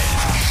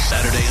Bench,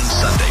 Saturday and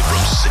Sunday from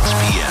 6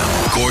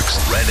 p.m.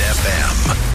 Cork's Red FM.